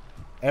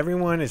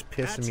 Everyone is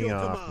pissing me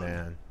off,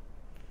 man.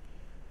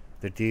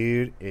 The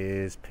dude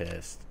is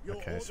pissed.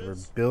 Okay, so we're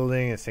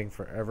building. It's taking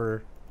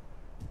forever.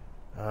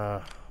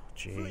 Oh,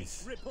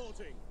 jeez.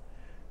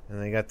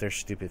 And they got their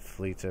stupid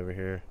fleets over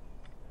here.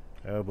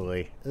 Oh,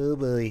 boy. Oh,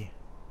 boy.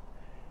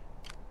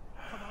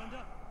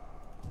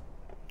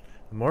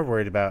 I'm more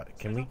worried about...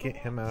 Can we get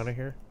him out of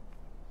here?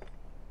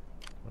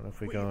 What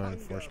if we go on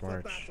force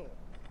march?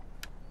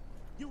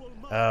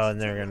 Oh, and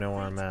they're gonna know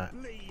where I'm at.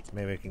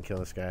 Maybe I can kill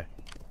this guy.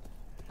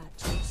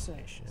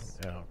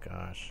 Oh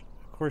gosh.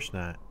 Of course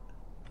not.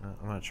 I'm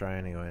gonna try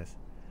anyways.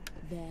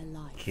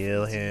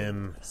 Kill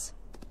him.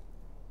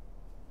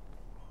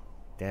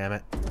 Damn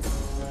it.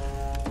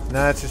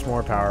 No, it's just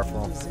more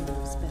powerful.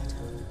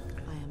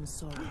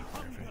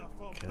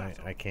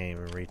 I can't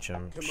even reach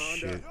him.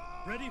 Shoot.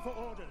 Ready for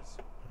orders.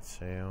 Let's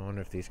see. I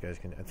wonder if these guys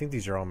can... I think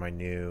these are all my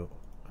new...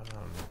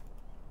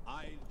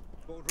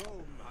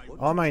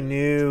 all my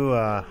new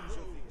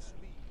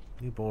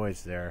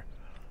boys there.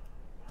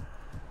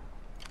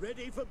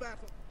 Ready for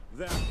battle.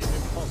 That is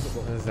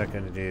impossible. What is that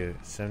going to do?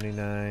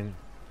 79.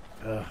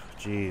 Ugh,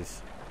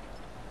 jeez.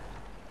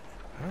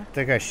 I don't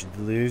think I should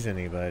lose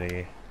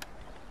anybody.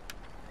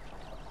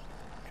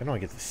 I don't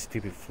get this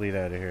stupid fleet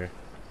out of here.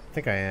 I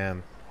think I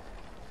am.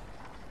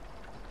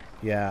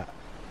 Yeah.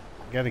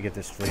 Gotta get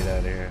this fleet out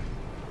of here.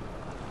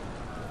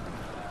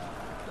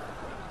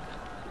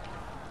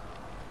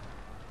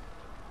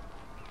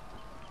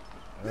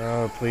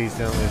 Oh, please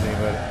don't lose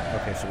anybody.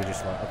 Okay, so we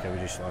just lost. Okay, we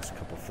just lost a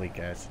couple fleet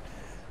guys.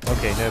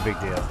 Okay, no big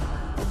deal.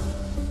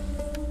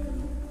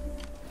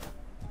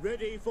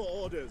 Ready for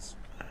orders.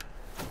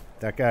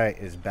 That guy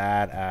is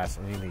badass.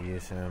 I need to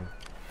use him.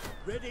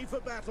 Ready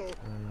for battle,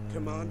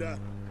 Commander.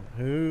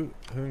 Who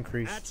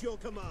increased? At your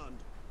command.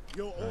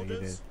 Your Oh, you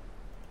orders.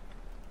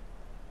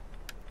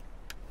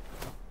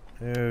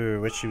 did. Oh,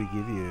 what should we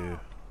give you?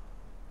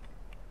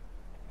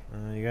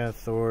 You got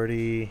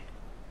authority.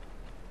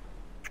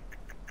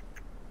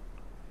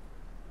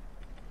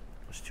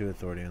 There's 2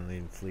 authority on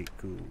leading fleet.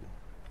 Cool.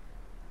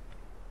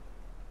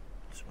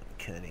 This one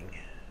cutting.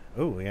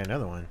 Oh, we got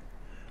another one.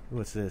 Ooh,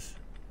 what's this?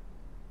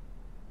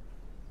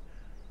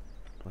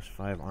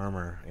 +5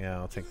 armor. Yeah,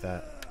 I'll take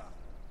that.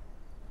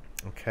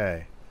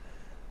 Okay.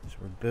 So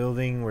we're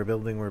building.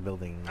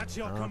 At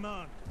your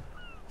command.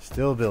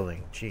 Still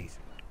building. Jeez.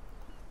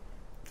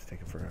 It's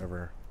taking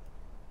forever.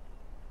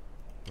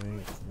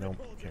 Wait, nope.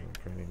 Can't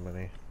recruit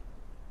anybody.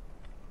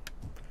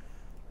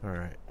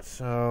 Alright,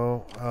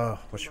 so,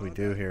 what should we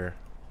do here?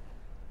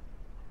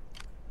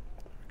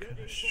 Kind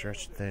of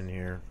stretched thin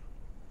here.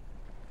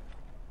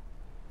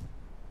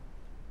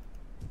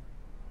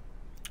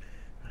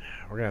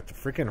 We're gonna have to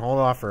freaking hold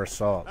off our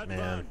assault, man.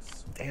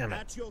 Advance. Damn it.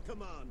 At your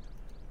command.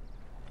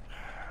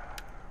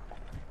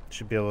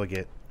 Should be able to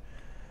get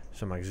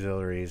some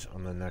auxiliaries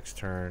on the next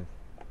turn.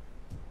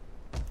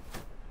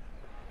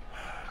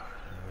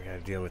 We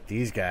gotta deal with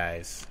these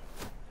guys.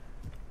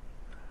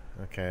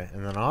 Okay,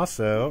 and then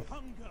also...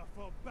 Hunger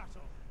for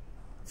battle.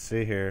 Let's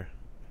see here.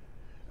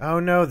 Oh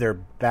no, they're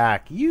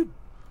back. You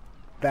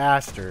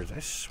bastards. I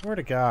swear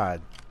to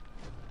God.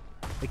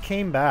 They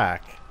came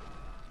back.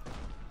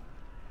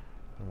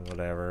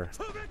 Whatever.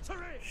 To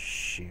victory.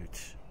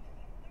 Shoot.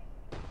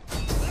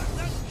 Let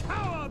them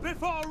cower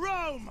before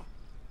Rome.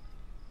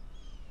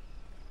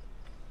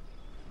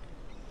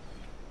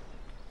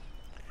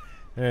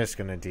 They're just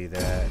gonna do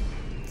that.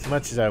 As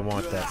much as I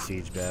want that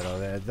siege battle,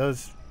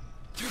 those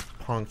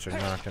punks are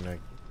not gonna...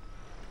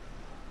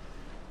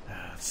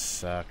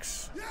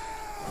 sucks.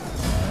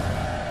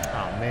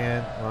 Oh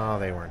man. Well,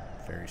 they weren't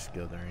very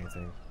skilled or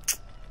anything.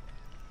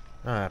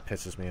 Ah, that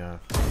pisses me off.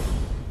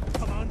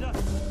 Commander.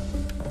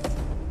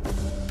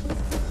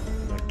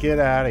 Now get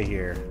out of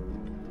here.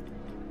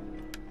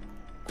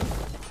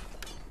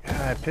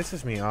 God, it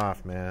pisses me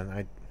off,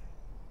 man.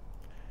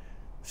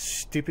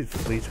 Stupid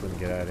fleets wouldn't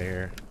get out of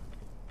here.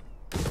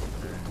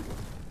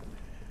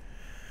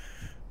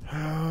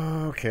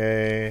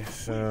 Okay,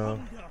 so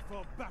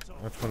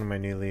that's one of my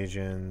new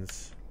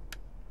legions.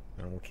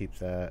 We'll keep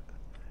that.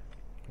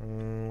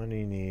 What do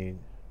you need?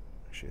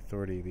 Actually,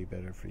 authority would be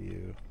better for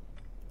you.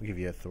 We'll give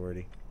you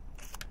authority.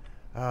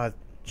 It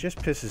just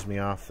pisses me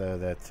off, though,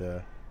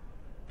 that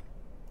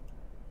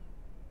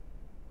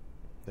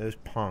those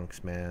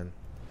punks, man.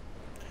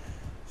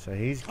 So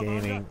he's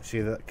gaining.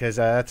 See, because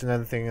that's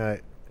another thing.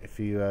 If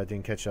you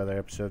didn't catch the other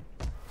episode,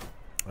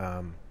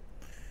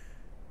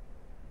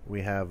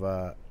 we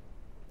have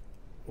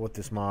what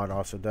this mod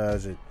also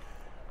does. It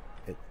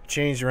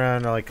changed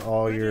around like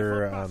all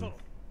your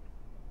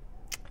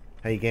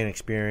how you gain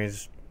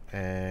experience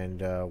and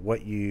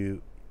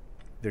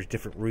there's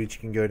different routes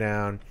you can go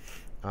down.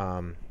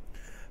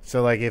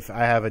 So like if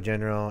I have a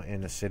general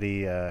in a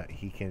city,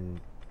 he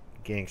can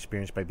gain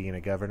experience by being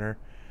a governor.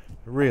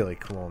 Really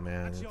cool,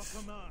 man.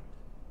 It's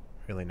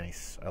really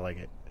nice. I like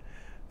it.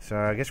 So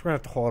I guess we're gonna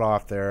have to hold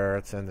off there.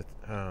 Let's end it.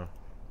 Oh,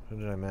 who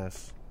did I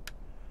miss?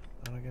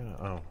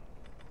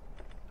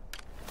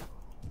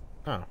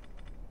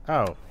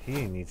 Oh,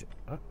 he needs it.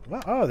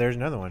 Oh, there's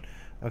another one.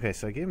 Okay,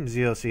 so I gave him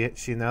zeal. See,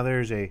 now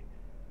there's I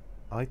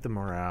like the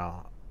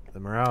morale. The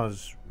morale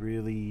is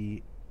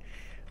really,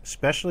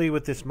 especially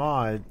with this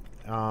mod,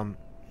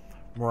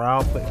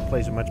 morale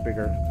plays a much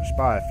bigger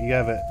spot. If you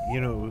have a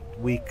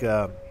weak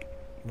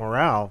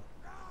morale,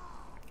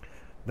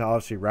 they'll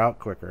obviously route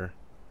quicker.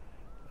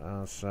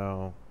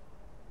 So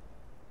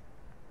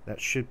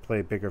that should play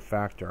a bigger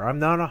factor. I'm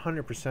not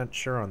 100%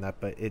 sure on that,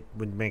 but it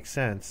would make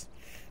sense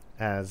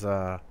as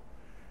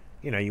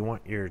you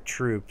want your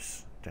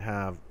troops to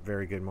have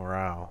very good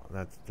morale.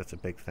 That's a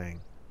big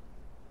thing.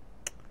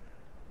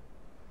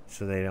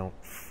 So they don't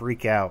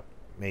freak out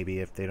maybe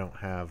if they don't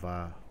have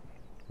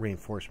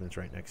reinforcements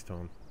right next to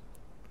them.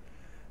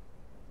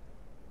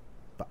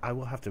 But I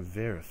will have to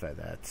verify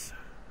that.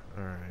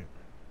 Alright.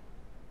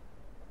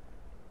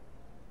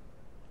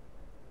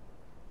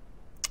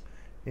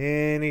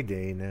 Any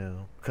day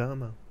now.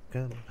 Come on.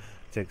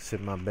 Take a sip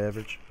of my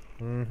beverage.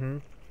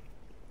 Oh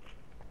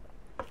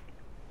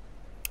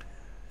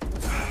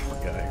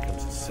god, here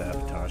comes the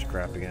sabotage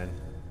crap again.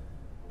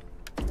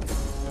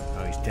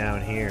 Oh, he's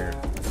down here.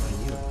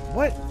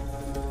 What?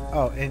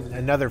 Oh, and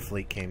another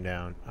fleet came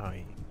down. Oh,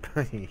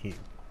 you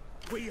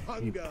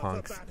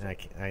punks. I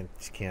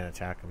just can't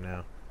attack him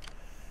now.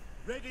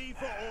 Ready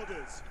for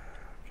orders.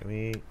 Can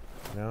we...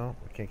 No,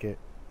 we can't get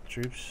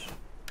troops.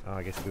 Oh,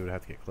 I guess we would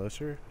have to get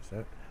closer. Is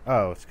that...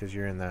 Oh, it's because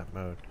you're in that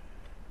mode.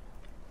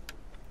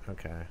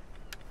 Okay.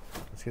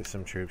 Let's get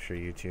some troops for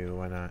you two.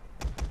 Why not?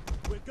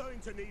 We're going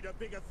to need a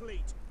bigger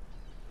fleet.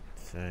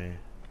 Let's see.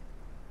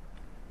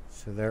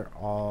 So they're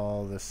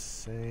all the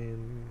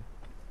same.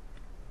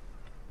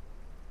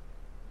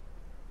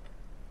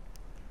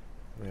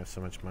 We have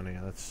so much money.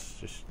 Let's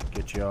just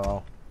get you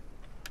all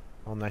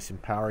nice and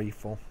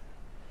powerful.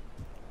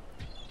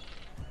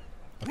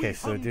 Okay,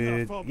 so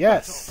dude,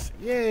 yes,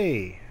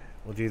 yay!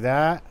 We'll do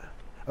that.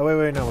 Oh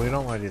wait, no, we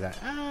don't want to do that.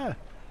 Ah,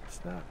 it's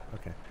not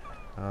okay.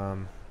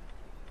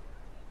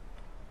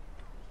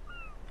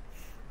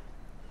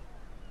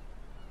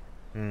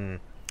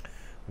 Wonder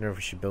if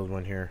we should build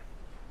one here.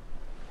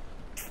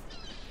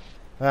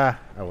 Oh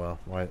well,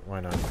 why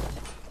not?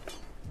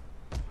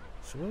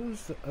 So what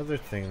was the other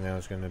thing that I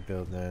was going to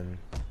build then?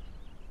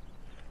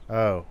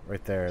 Oh,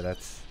 right there.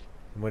 That's...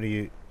 What do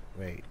you...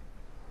 Wait.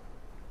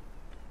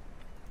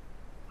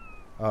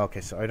 Oh,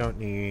 okay, so I don't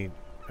need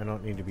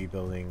to be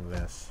building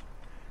this.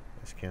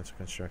 Let's cancel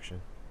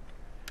construction.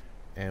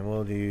 And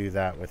we'll do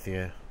that with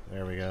you.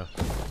 There we go.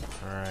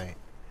 Alright.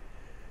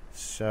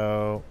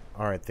 So,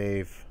 alright,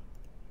 they've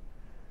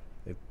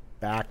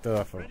backed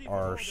off of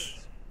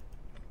ours.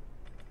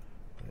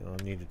 We'll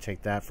need to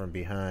take that from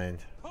behind.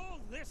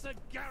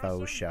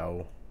 Faux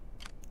show.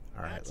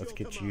 Alright, let's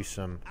get you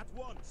some.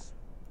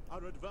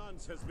 Let's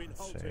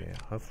see.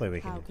 Hopefully we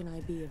can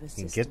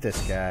get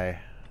this guy.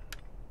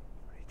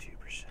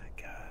 42%.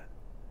 God.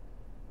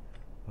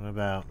 What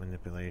about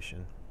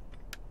manipulation?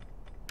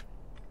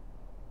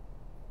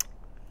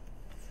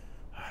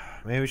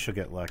 Maybe she'll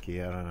get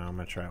lucky. I don't know. I'm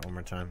gonna try it one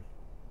more time.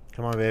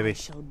 Come on, baby. I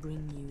shall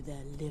bring you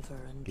their liver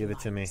and give it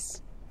to me.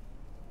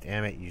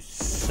 Damn it, you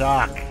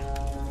suck.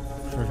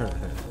 I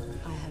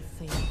have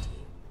failed you.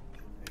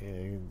 Yeah,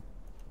 you're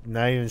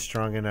not even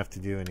strong enough to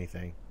do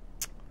anything.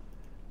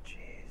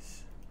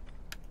 Jeez.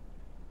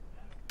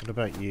 What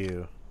about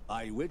you?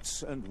 My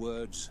wits and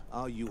words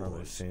are yours.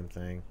 Probably the same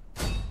thing.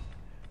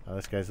 Oh,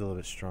 this guy's a little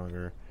bit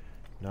stronger.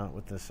 Not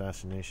with the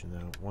assassination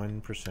though.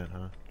 1%,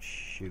 huh?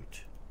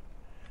 Shoot.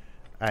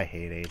 I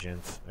hate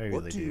agents. I really do.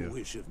 What do you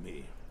wish of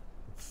me?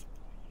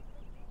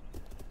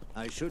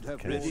 I should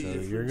have ready. So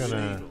you're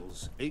gonna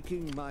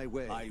aching my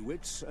way. My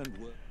wits and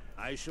words.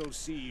 I shall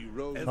see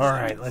Rome.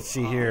 Alright, let's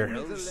see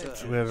here.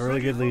 So we have a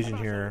really good legion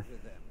here.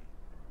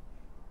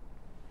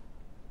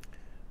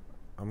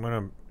 I'm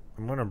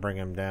gonna bring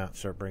him down.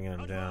 Start bringing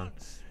him down.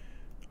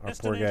 Our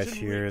poor guys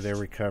here, they're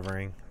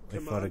recovering. They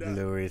fought a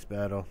glorious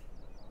battle.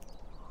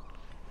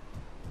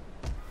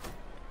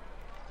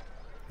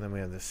 Then we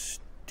have this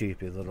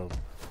stupid little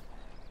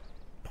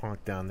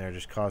punk down there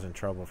just causing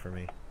trouble for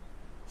me.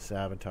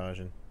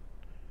 Sabotaging.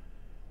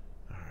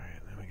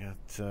 Alright, then we got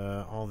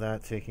all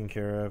that taken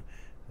care of.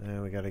 And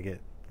then we got to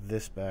get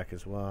this back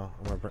as well.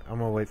 I'm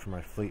gonna wait for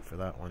my fleet for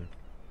that one.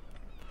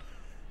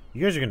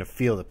 You guys are gonna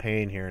feel the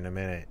pain here in a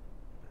minute.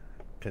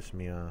 Pissing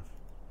me off.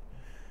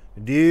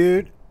 The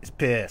dude is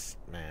pissed,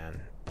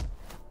 man.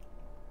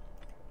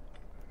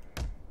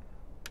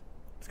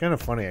 It's kind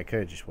of funny. I could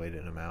have just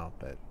waited him out,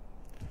 but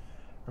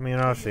I mean,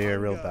 obviously, a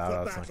real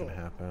battle, it's not gonna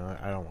happen.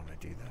 I don't want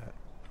to do that.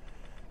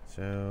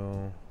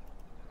 So,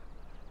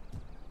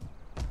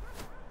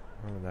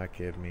 what would that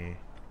give me?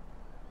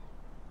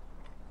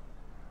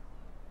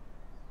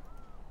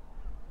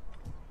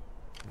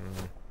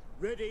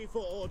 Ready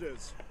for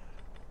orders.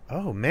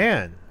 Oh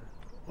man!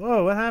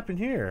 Whoa! What happened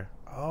here?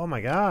 Oh my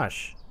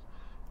gosh!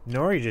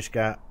 Nori just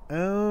got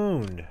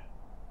owned.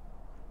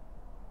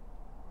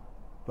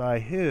 By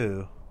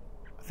who?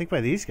 I think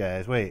by these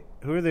guys. Wait,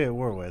 who are they at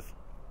war with?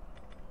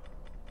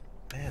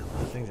 Man, a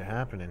lot of things are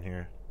happening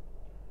here.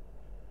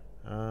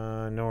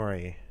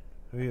 Nori,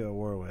 who are you at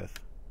war with?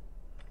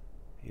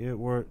 You at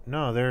war?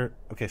 No, they're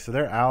okay. So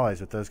they're allies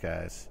with those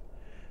guys,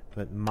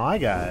 but my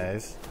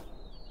guys.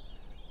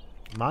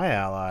 My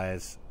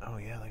allies, oh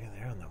yeah, look at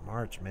they're on the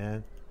march,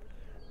 man.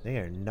 They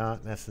are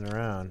not messing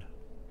around.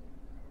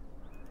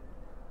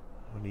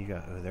 What do you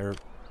got? Oh,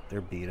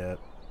 they're beat up.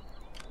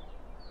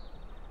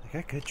 They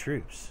got good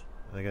troops.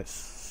 They got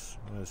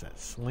what is that?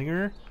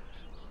 Slinger?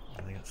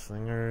 Oh, they got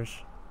slingers.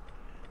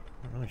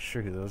 I'm not really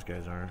sure who those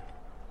guys are.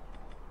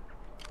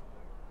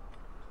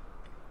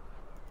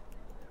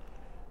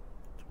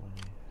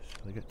 20. So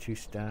they got 2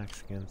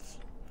 stacks against.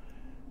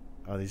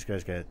 Oh, these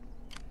guys got.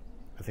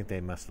 I think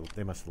they must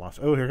have lost.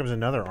 Oh, here comes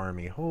another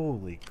army.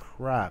 Holy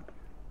crap.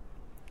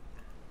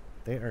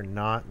 They are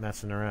not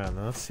messing around.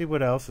 Now, let's see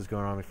what else is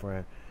going on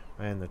before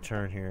I end the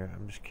turn here.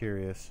 I'm just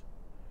curious.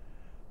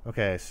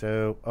 Okay,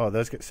 so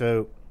those guys,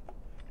 so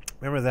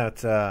remember that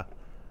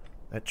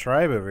that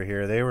tribe over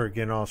here, they were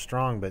getting all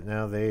strong, but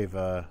now they've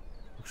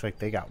looks like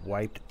they got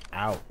wiped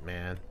out,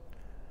 man.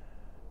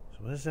 So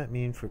what does that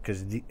mean for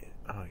cuz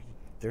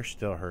they're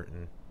still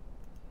hurting.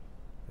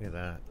 Look at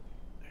that.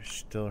 They're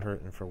still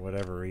hurting for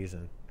whatever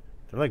reason.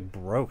 They're like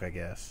broke, I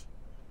guess.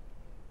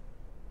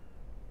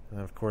 And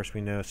of course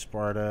we know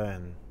Sparta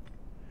and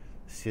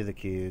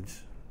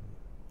Syracuse.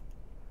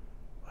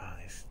 Wow,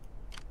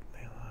 they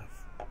have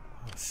a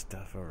lot of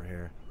stuff over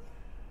here.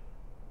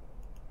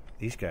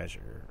 These guys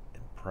are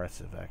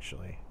impressive,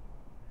 actually.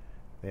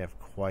 They have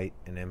quite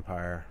an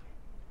empire.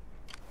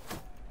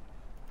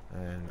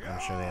 And I'm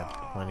sure they have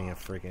plenty of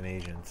freaking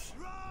agents.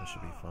 That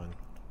should be fun.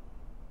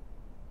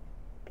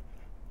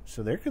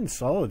 So they're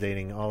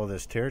consolidating all of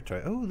this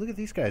territory. Oh, look at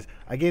these guys.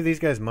 I gave these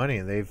guys money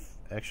and they've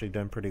actually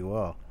done pretty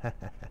well.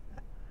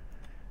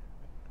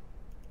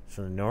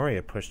 So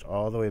Noria pushed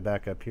all the way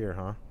back up here,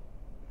 huh?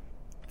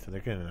 So they're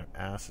getting their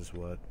asses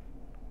whooped.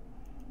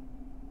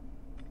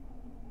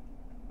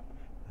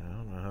 I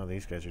don't know how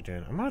these guys are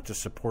doing. I'm gonna have to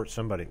support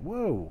somebody.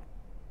 Whoa!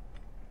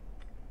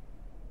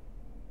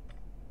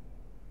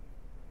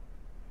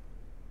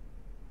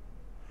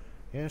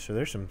 Yeah, so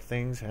there's some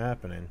things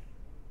happening.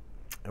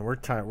 And we're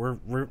tired.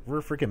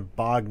 We're freaking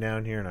bogged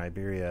down here in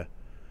Iberia.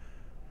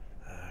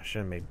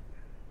 Shouldn't make.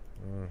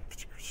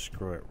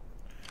 Screw it.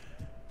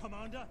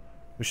 Commander.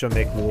 We shall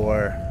make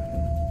war,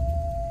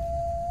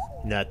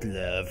 not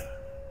love.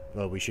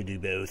 Well, we should do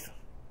both.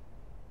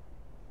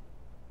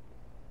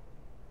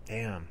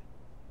 Damn.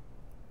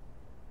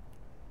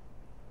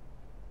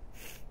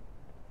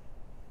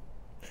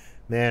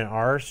 Man,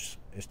 ours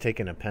is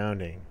taking a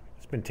pounding.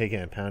 It's been taking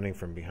a pounding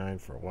from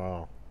behind for a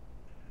while.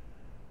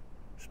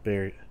 It's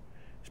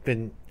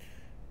been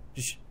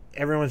just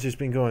everyone's just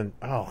been going,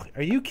 oh,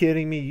 are you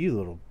kidding me, you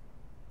little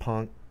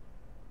punk?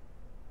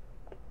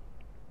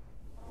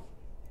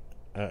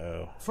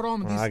 Uh-oh.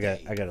 From Well, this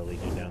I got a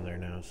legion down there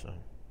now, so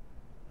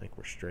I think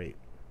we're straight.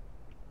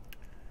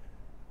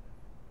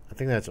 I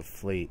think that's a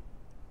fleet.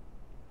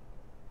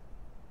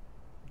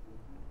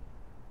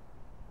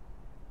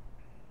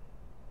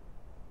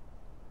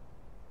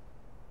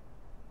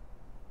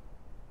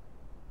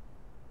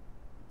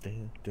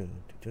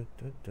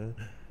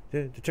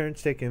 The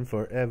turn's taking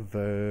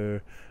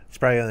forever. It's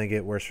probably gonna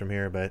get worse from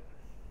here, but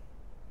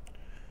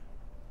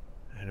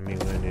enemy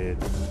wounded.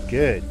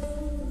 Good.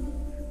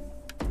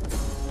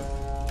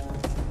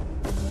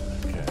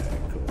 Okay,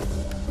 cool.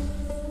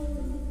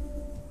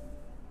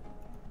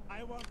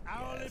 I want Yeah,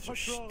 hourly that's a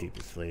patrol.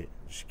 stupid fleet.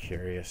 Just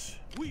curious.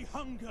 We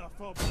hunger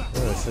for Oh,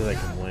 battle. it says I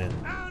can win.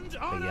 And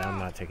But honor. yeah, I'm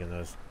not taking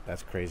those.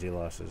 That's crazy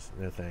losses.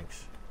 No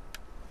thanks.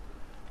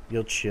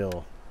 You'll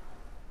chill.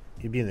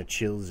 You'll be in the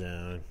chill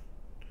zone.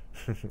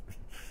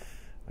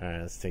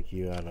 Alright, let's take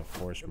you out of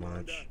force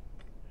march.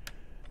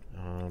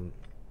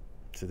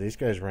 So these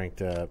guys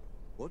ranked up.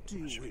 What do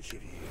you wish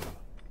of you?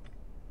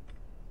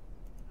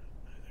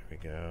 There we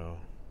go.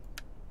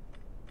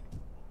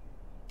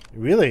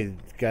 Really,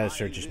 guys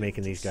start just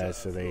making these guys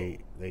so they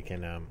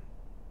can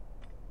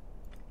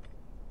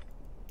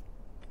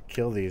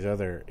kill these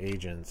other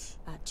agents.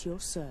 At your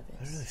That service.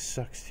 really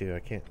sucks too. I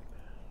can't.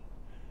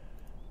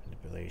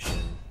 Manipulation.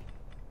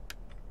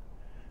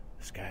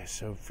 This guy is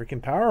so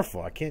freaking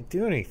powerful. I can't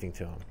do anything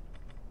to him.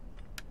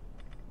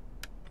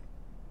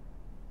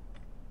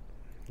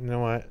 You know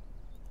what?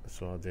 That's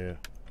what I'll do.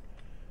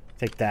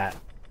 Take that.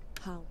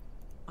 How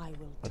I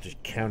will I'll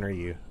just take counter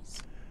your you.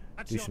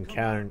 eyes. Do some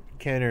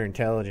counter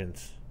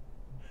intelligence.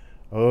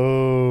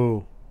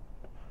 Oh,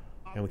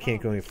 and we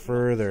can't go any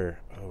further.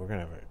 Oh, we're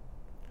gonna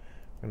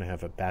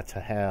have a bat to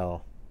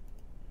hell.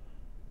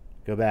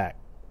 Go back.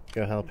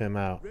 Go help him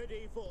out.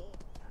 Ready for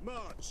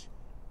march.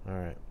 All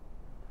right.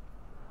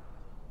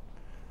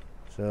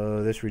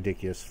 So this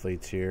ridiculous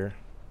fleet's here.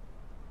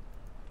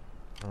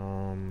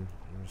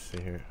 Let me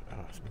see here.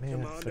 Oh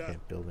man, I still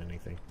can't build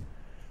anything.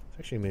 Let's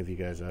actually move you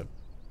guys up.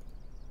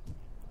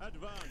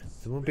 Advance.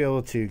 So we'll be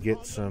able to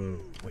get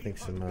some. I think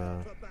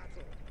some.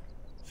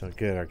 So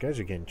good. Our guys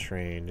are getting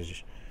trained. It's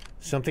just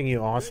something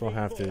you also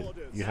have to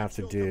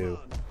do.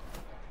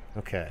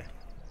 Okay.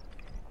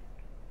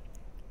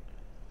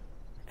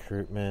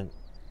 Recruitment.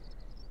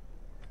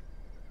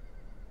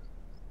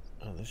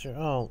 Oh, this year.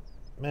 Oh,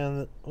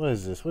 man. What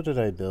is this? What did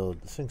I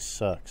build? This thing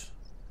sucks.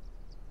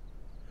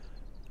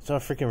 It's all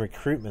freaking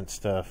recruitment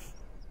stuff.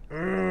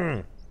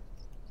 I'm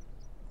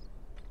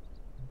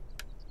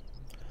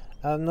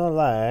no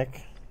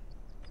like.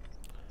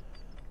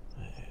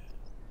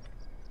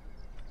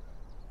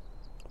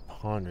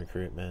 Pawn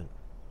recruitment.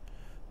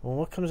 Well,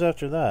 what comes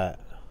after that?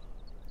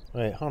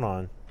 Wait, hold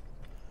on.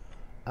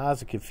 I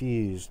was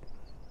confused.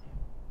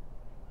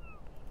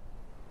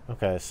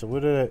 Okay, so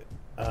what did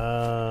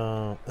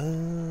I...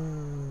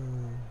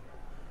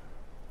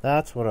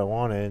 that's what I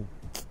wanted.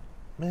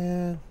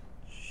 Man.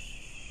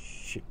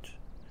 Shoot.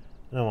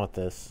 I don't want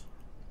this.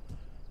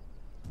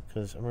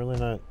 Because I'm really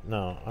not...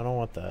 No, I don't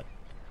want that.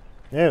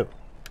 No.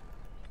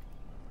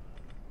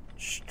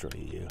 Destroy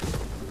you.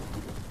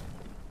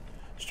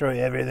 Destroy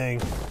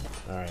everything.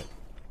 Alright.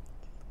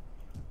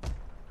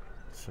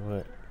 So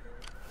what?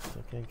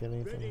 Still can't get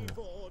anything. Ready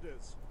for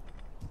orders.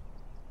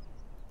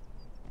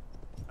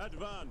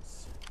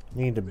 Advance.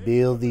 Need to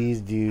build these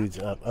dudes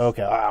up.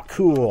 Okay, ah,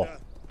 cool.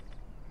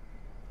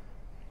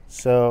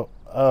 So,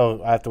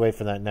 oh, I have to wait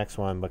for that next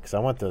one because I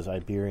want those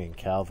Iberian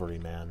cavalry,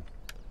 man.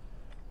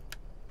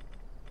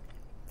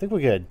 I think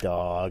we'll get a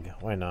dog.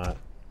 Why not?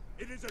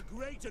 It is a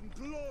great and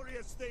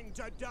glorious thing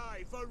to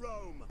die for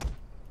Rome.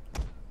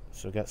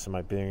 So we got some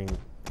Iberian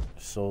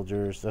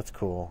soldiers. That's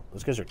cool.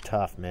 Those guys are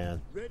tough,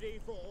 man. Ready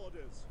for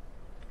orders.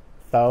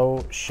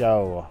 Faux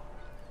show.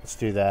 Let's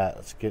do that.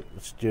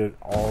 Let's do it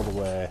all the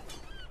way.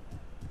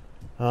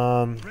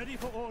 Ready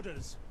for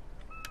orders.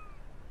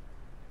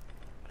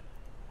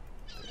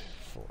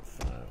 4,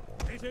 5,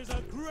 1. It is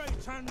a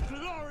great and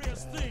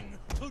glorious thing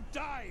to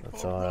die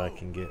That's for all I Rome.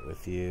 can get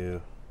with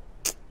you.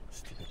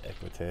 Stupid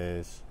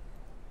Equites.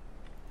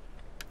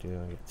 Do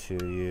I get 2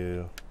 of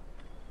you?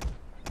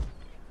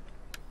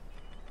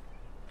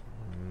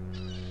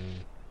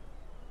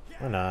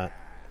 Why not?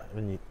 I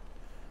mean, you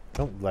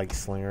don't like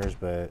slingers,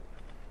 but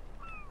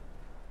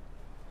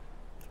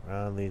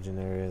around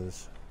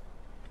legionaries.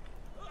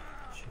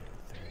 2,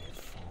 3,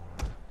 4.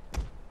 1,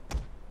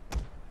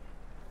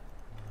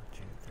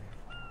 2, 3,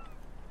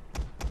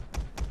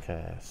 4.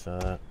 Okay,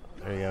 so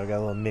there you go. Got a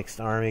little mixed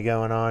army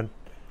going on.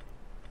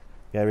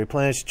 Gotta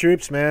replenish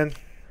troops, man.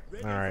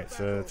 Alright,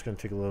 so it's gonna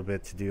take a little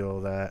bit to do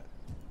all that.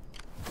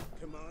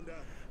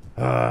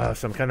 Commander.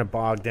 So I'm kind of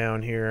bogged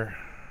down here.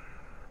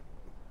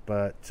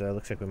 But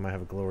looks like we might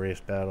have a glorious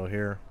battle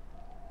here.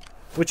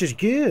 Which is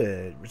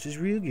good. Which is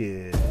real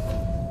good.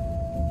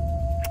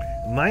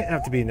 Might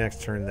have to be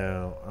next turn,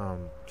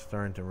 though.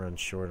 Starting to run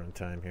short on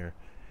time here.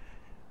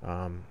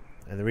 And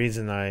the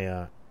reason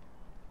I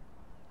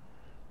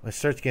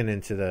start getting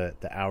into the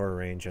hour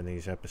range on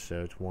these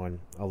episodes. 1,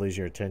 I'll lose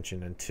your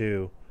attention. And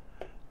 2,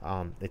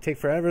 they take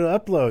forever to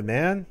upload,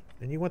 man.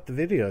 And you want the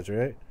videos,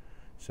 right?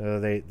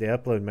 So they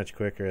upload much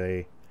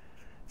quicker.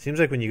 Seems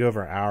like when you go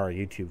over an hour,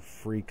 YouTube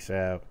freaks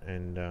out.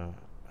 And, oh,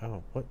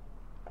 what?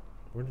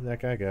 Where did that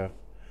guy go?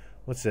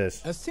 What's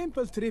this? A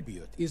simple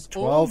tribute is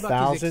all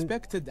that is 12,000?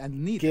 expected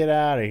and needed. Get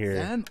out of here.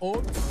 Then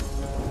all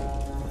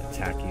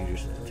Attack you,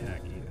 just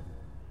attack you.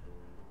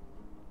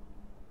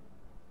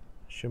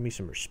 Show me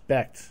some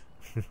respect.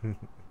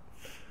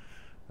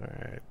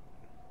 Alright.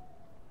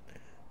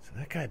 So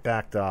that guy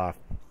backed off.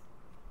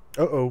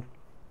 Uh-oh.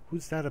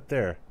 Who's that up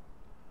there?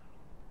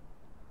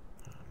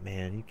 Oh,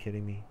 man, are you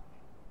kidding me?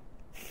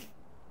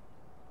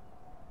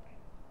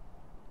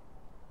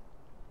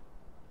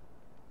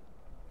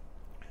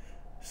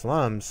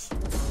 Slums.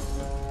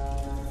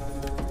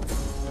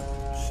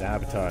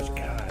 Sabotage.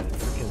 God, it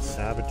freaking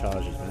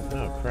sabotages, man.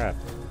 Oh, crap.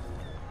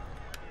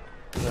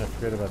 I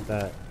forget about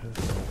that.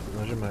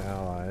 Those are my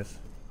allies.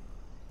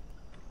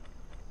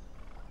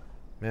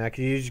 Man, I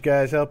could use you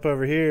guys' help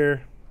over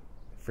here.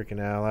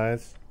 Freaking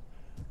allies.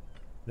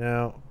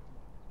 Now,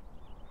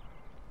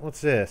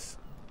 what's this?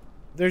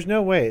 There's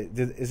no way.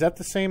 Is that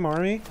the same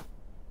army?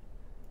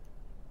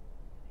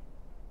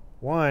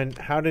 One,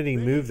 how did he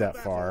move that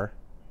far?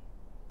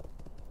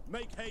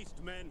 Make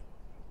haste, men.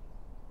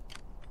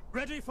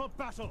 Ready for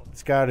battle.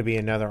 It's got to be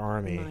another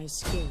army. My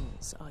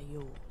skills are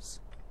yours.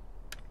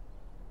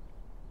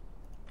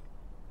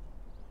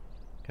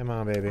 Come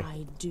on, baby.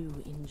 I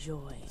do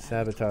enjoy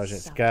Sabotage.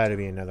 It's got to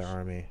be another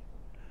army.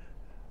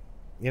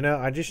 You know,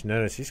 I just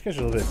noticed these guys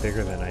are a little bit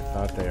bigger than I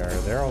thought they are.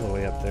 They're all the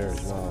way up there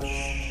as well.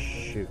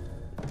 Shoot.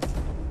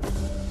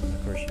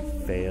 Of course,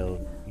 you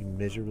failed. You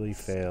miserably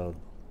failed.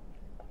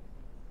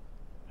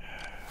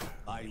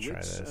 My Try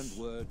wits this.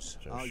 and words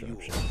Sure, are sure,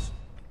 yours. sure.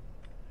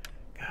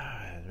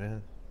 God,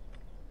 man.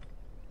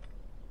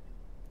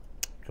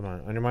 Come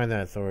on, undermine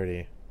that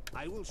authority.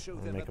 I will show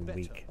I'll them make a them better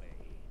weak. way.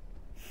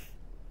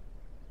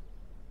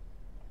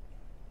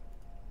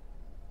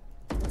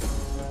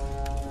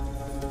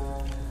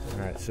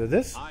 Alright, so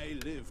this... I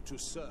live to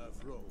serve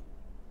Rome.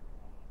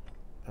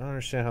 I don't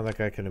understand how that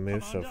guy could have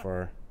moved so Commander.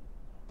 far.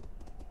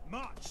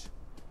 March.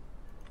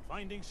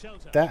 Finding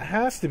shelter. That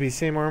has to be the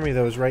same army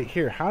that was right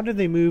here. How did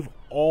they move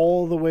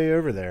all the way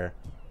over there?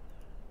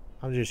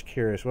 I'm just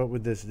curious. What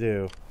would this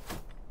do?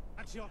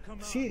 At your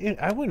command. See,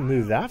 I wouldn't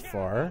move that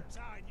far.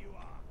 Outside you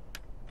are.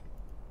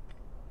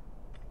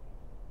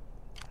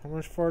 How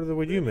much farther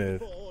would you move?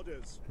 For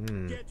orders.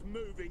 Hmm. Get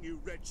moving, you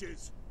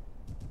wretches.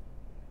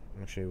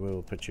 Actually,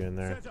 we'll put you in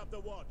there. Set up the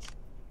watch.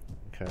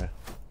 Okay.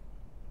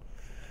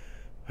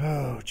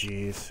 Oh,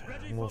 jeez.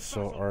 We'll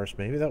so arse.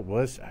 Maybe that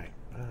was...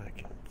 I'm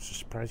just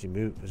surprised he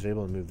was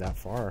able to move that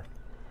far.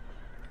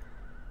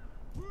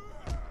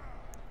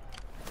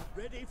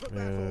 Ready for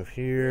Move battle.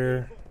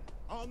 here.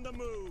 On the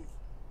move.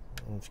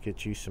 Let's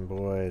get you some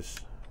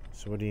boys.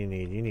 So what do you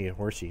need? You need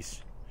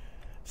horsies.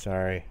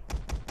 Sorry.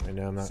 I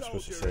know I'm not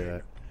supposed to say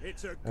that.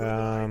 It's a good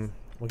life.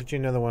 We'll get you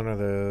another one of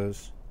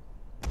those.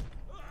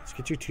 Let's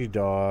get you 2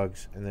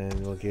 dogs, and then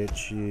we'll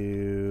get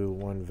you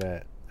 1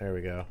 vet. There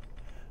we go.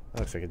 That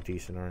looks like a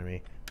decent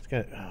army. It's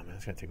gonna, oh man,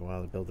 it's gonna take a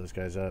while to build those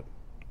guys up.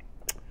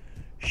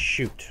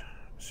 Shoot.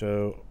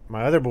 So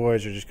my other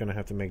boys are just gonna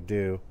have to make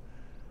do.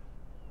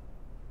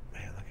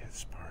 Man, look at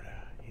Sparta,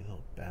 you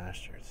little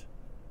bastards.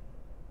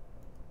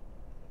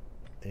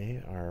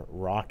 They are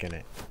rocking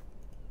it.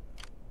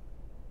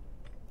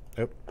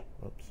 Oh,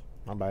 whoops,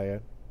 my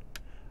bad.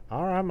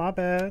 All right, my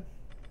bad.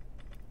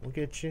 We'll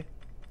get you.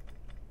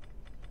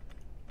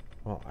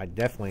 Well, I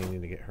definitely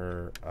need to get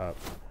her up.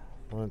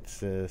 What's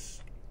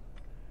this?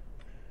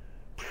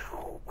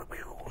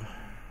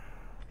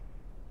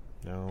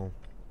 No.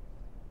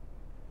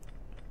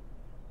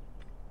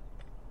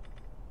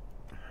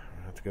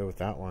 I have to go with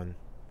that one.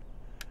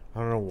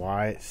 I don't know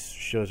why it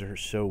shows her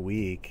so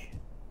weak.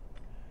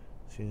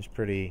 Seems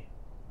pretty...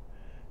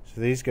 So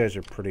these guys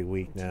are pretty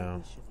weak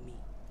now.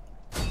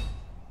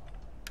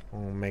 I'll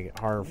make it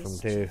harder for them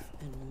too.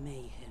 And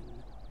mayhem.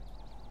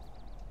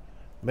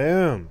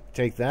 Boom!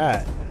 Take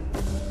that.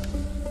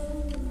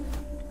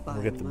 By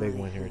We'll get the big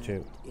my one here hand,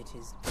 too. It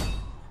is done.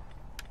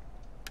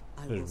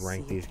 I will Just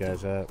rank see these it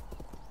guys done. up.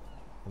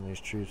 And these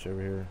troops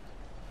over here.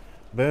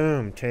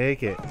 Boom!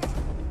 Take it.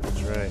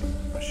 That's right.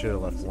 I should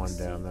have left one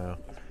down though.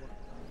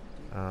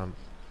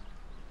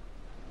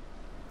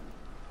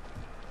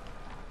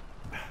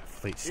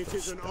 Fleet's still It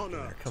is an stuck in honor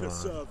there. Come to on.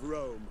 serve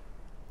Rome.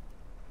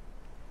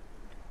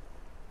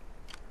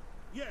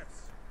 Yes.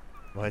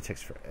 Well, it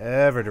takes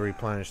forever to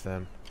replenish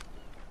them.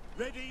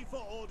 Ready for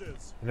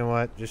orders. You know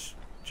what? Just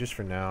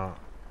for now.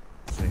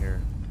 Stay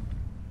here.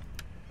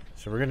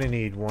 So we're gonna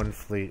need 1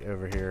 fleet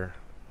over here,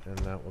 and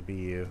that will be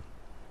you.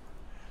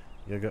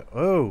 You'll go.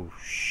 Oh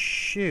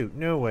shoot!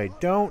 No way!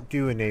 Don't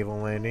do a naval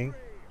landing.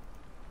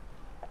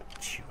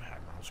 2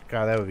 admirals.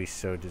 God, that would be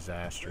so The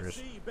disastrous.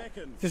 sea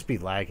beckons. Just be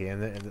laggy,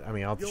 and I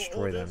mean, I'll Your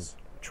destroy them orders?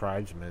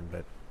 tribesmen,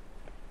 but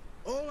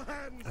All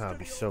hands it'd to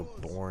be the so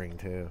oars. boring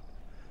too.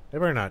 They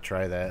better not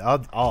try that.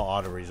 I'll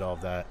auto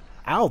resolve that.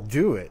 I'll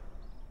do it.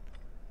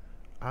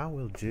 I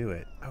will do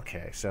it.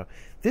 Okay, so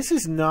this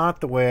is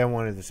not the way I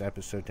wanted this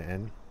episode to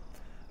end.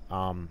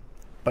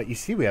 But you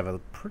see, we have a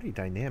pretty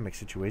dynamic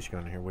situation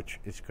going on here, which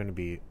is going to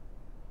be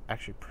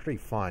actually pretty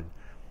fun.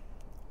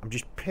 I'm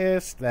just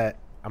pissed that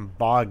I'm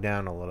bogged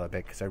down a little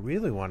bit because I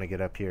really want to get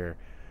up here.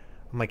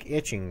 I'm like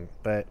itching,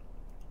 but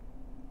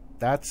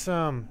that's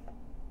I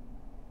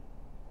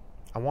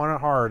want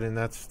it hard, and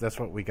that's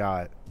what we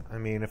got. I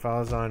mean, if I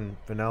was on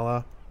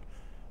vanilla,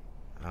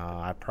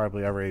 I'd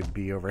probably already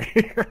be over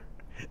here.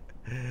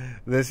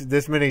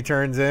 This many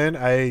turns in,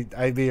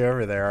 I'd be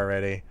over there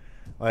already,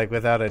 like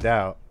without a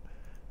doubt.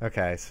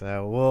 Okay,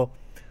 so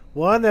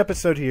we'll end the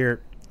episode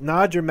here.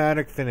 Not a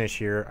dramatic finish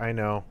here, I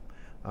know.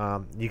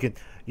 You could,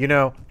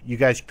 you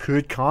guys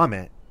could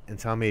comment and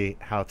tell me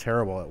how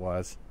terrible it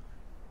was.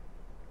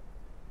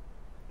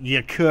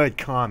 You could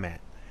comment.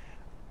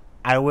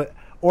 I would,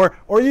 or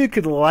you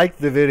could like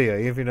the video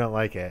if you don't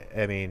like it.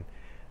 I mean,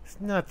 it's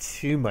not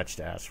too much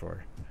to ask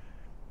for.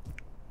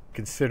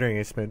 considering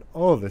I spent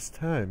all this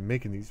time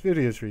making these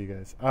videos for you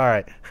guys.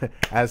 Alright,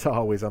 as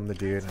always, I'm the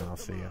dude, and I'll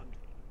see you.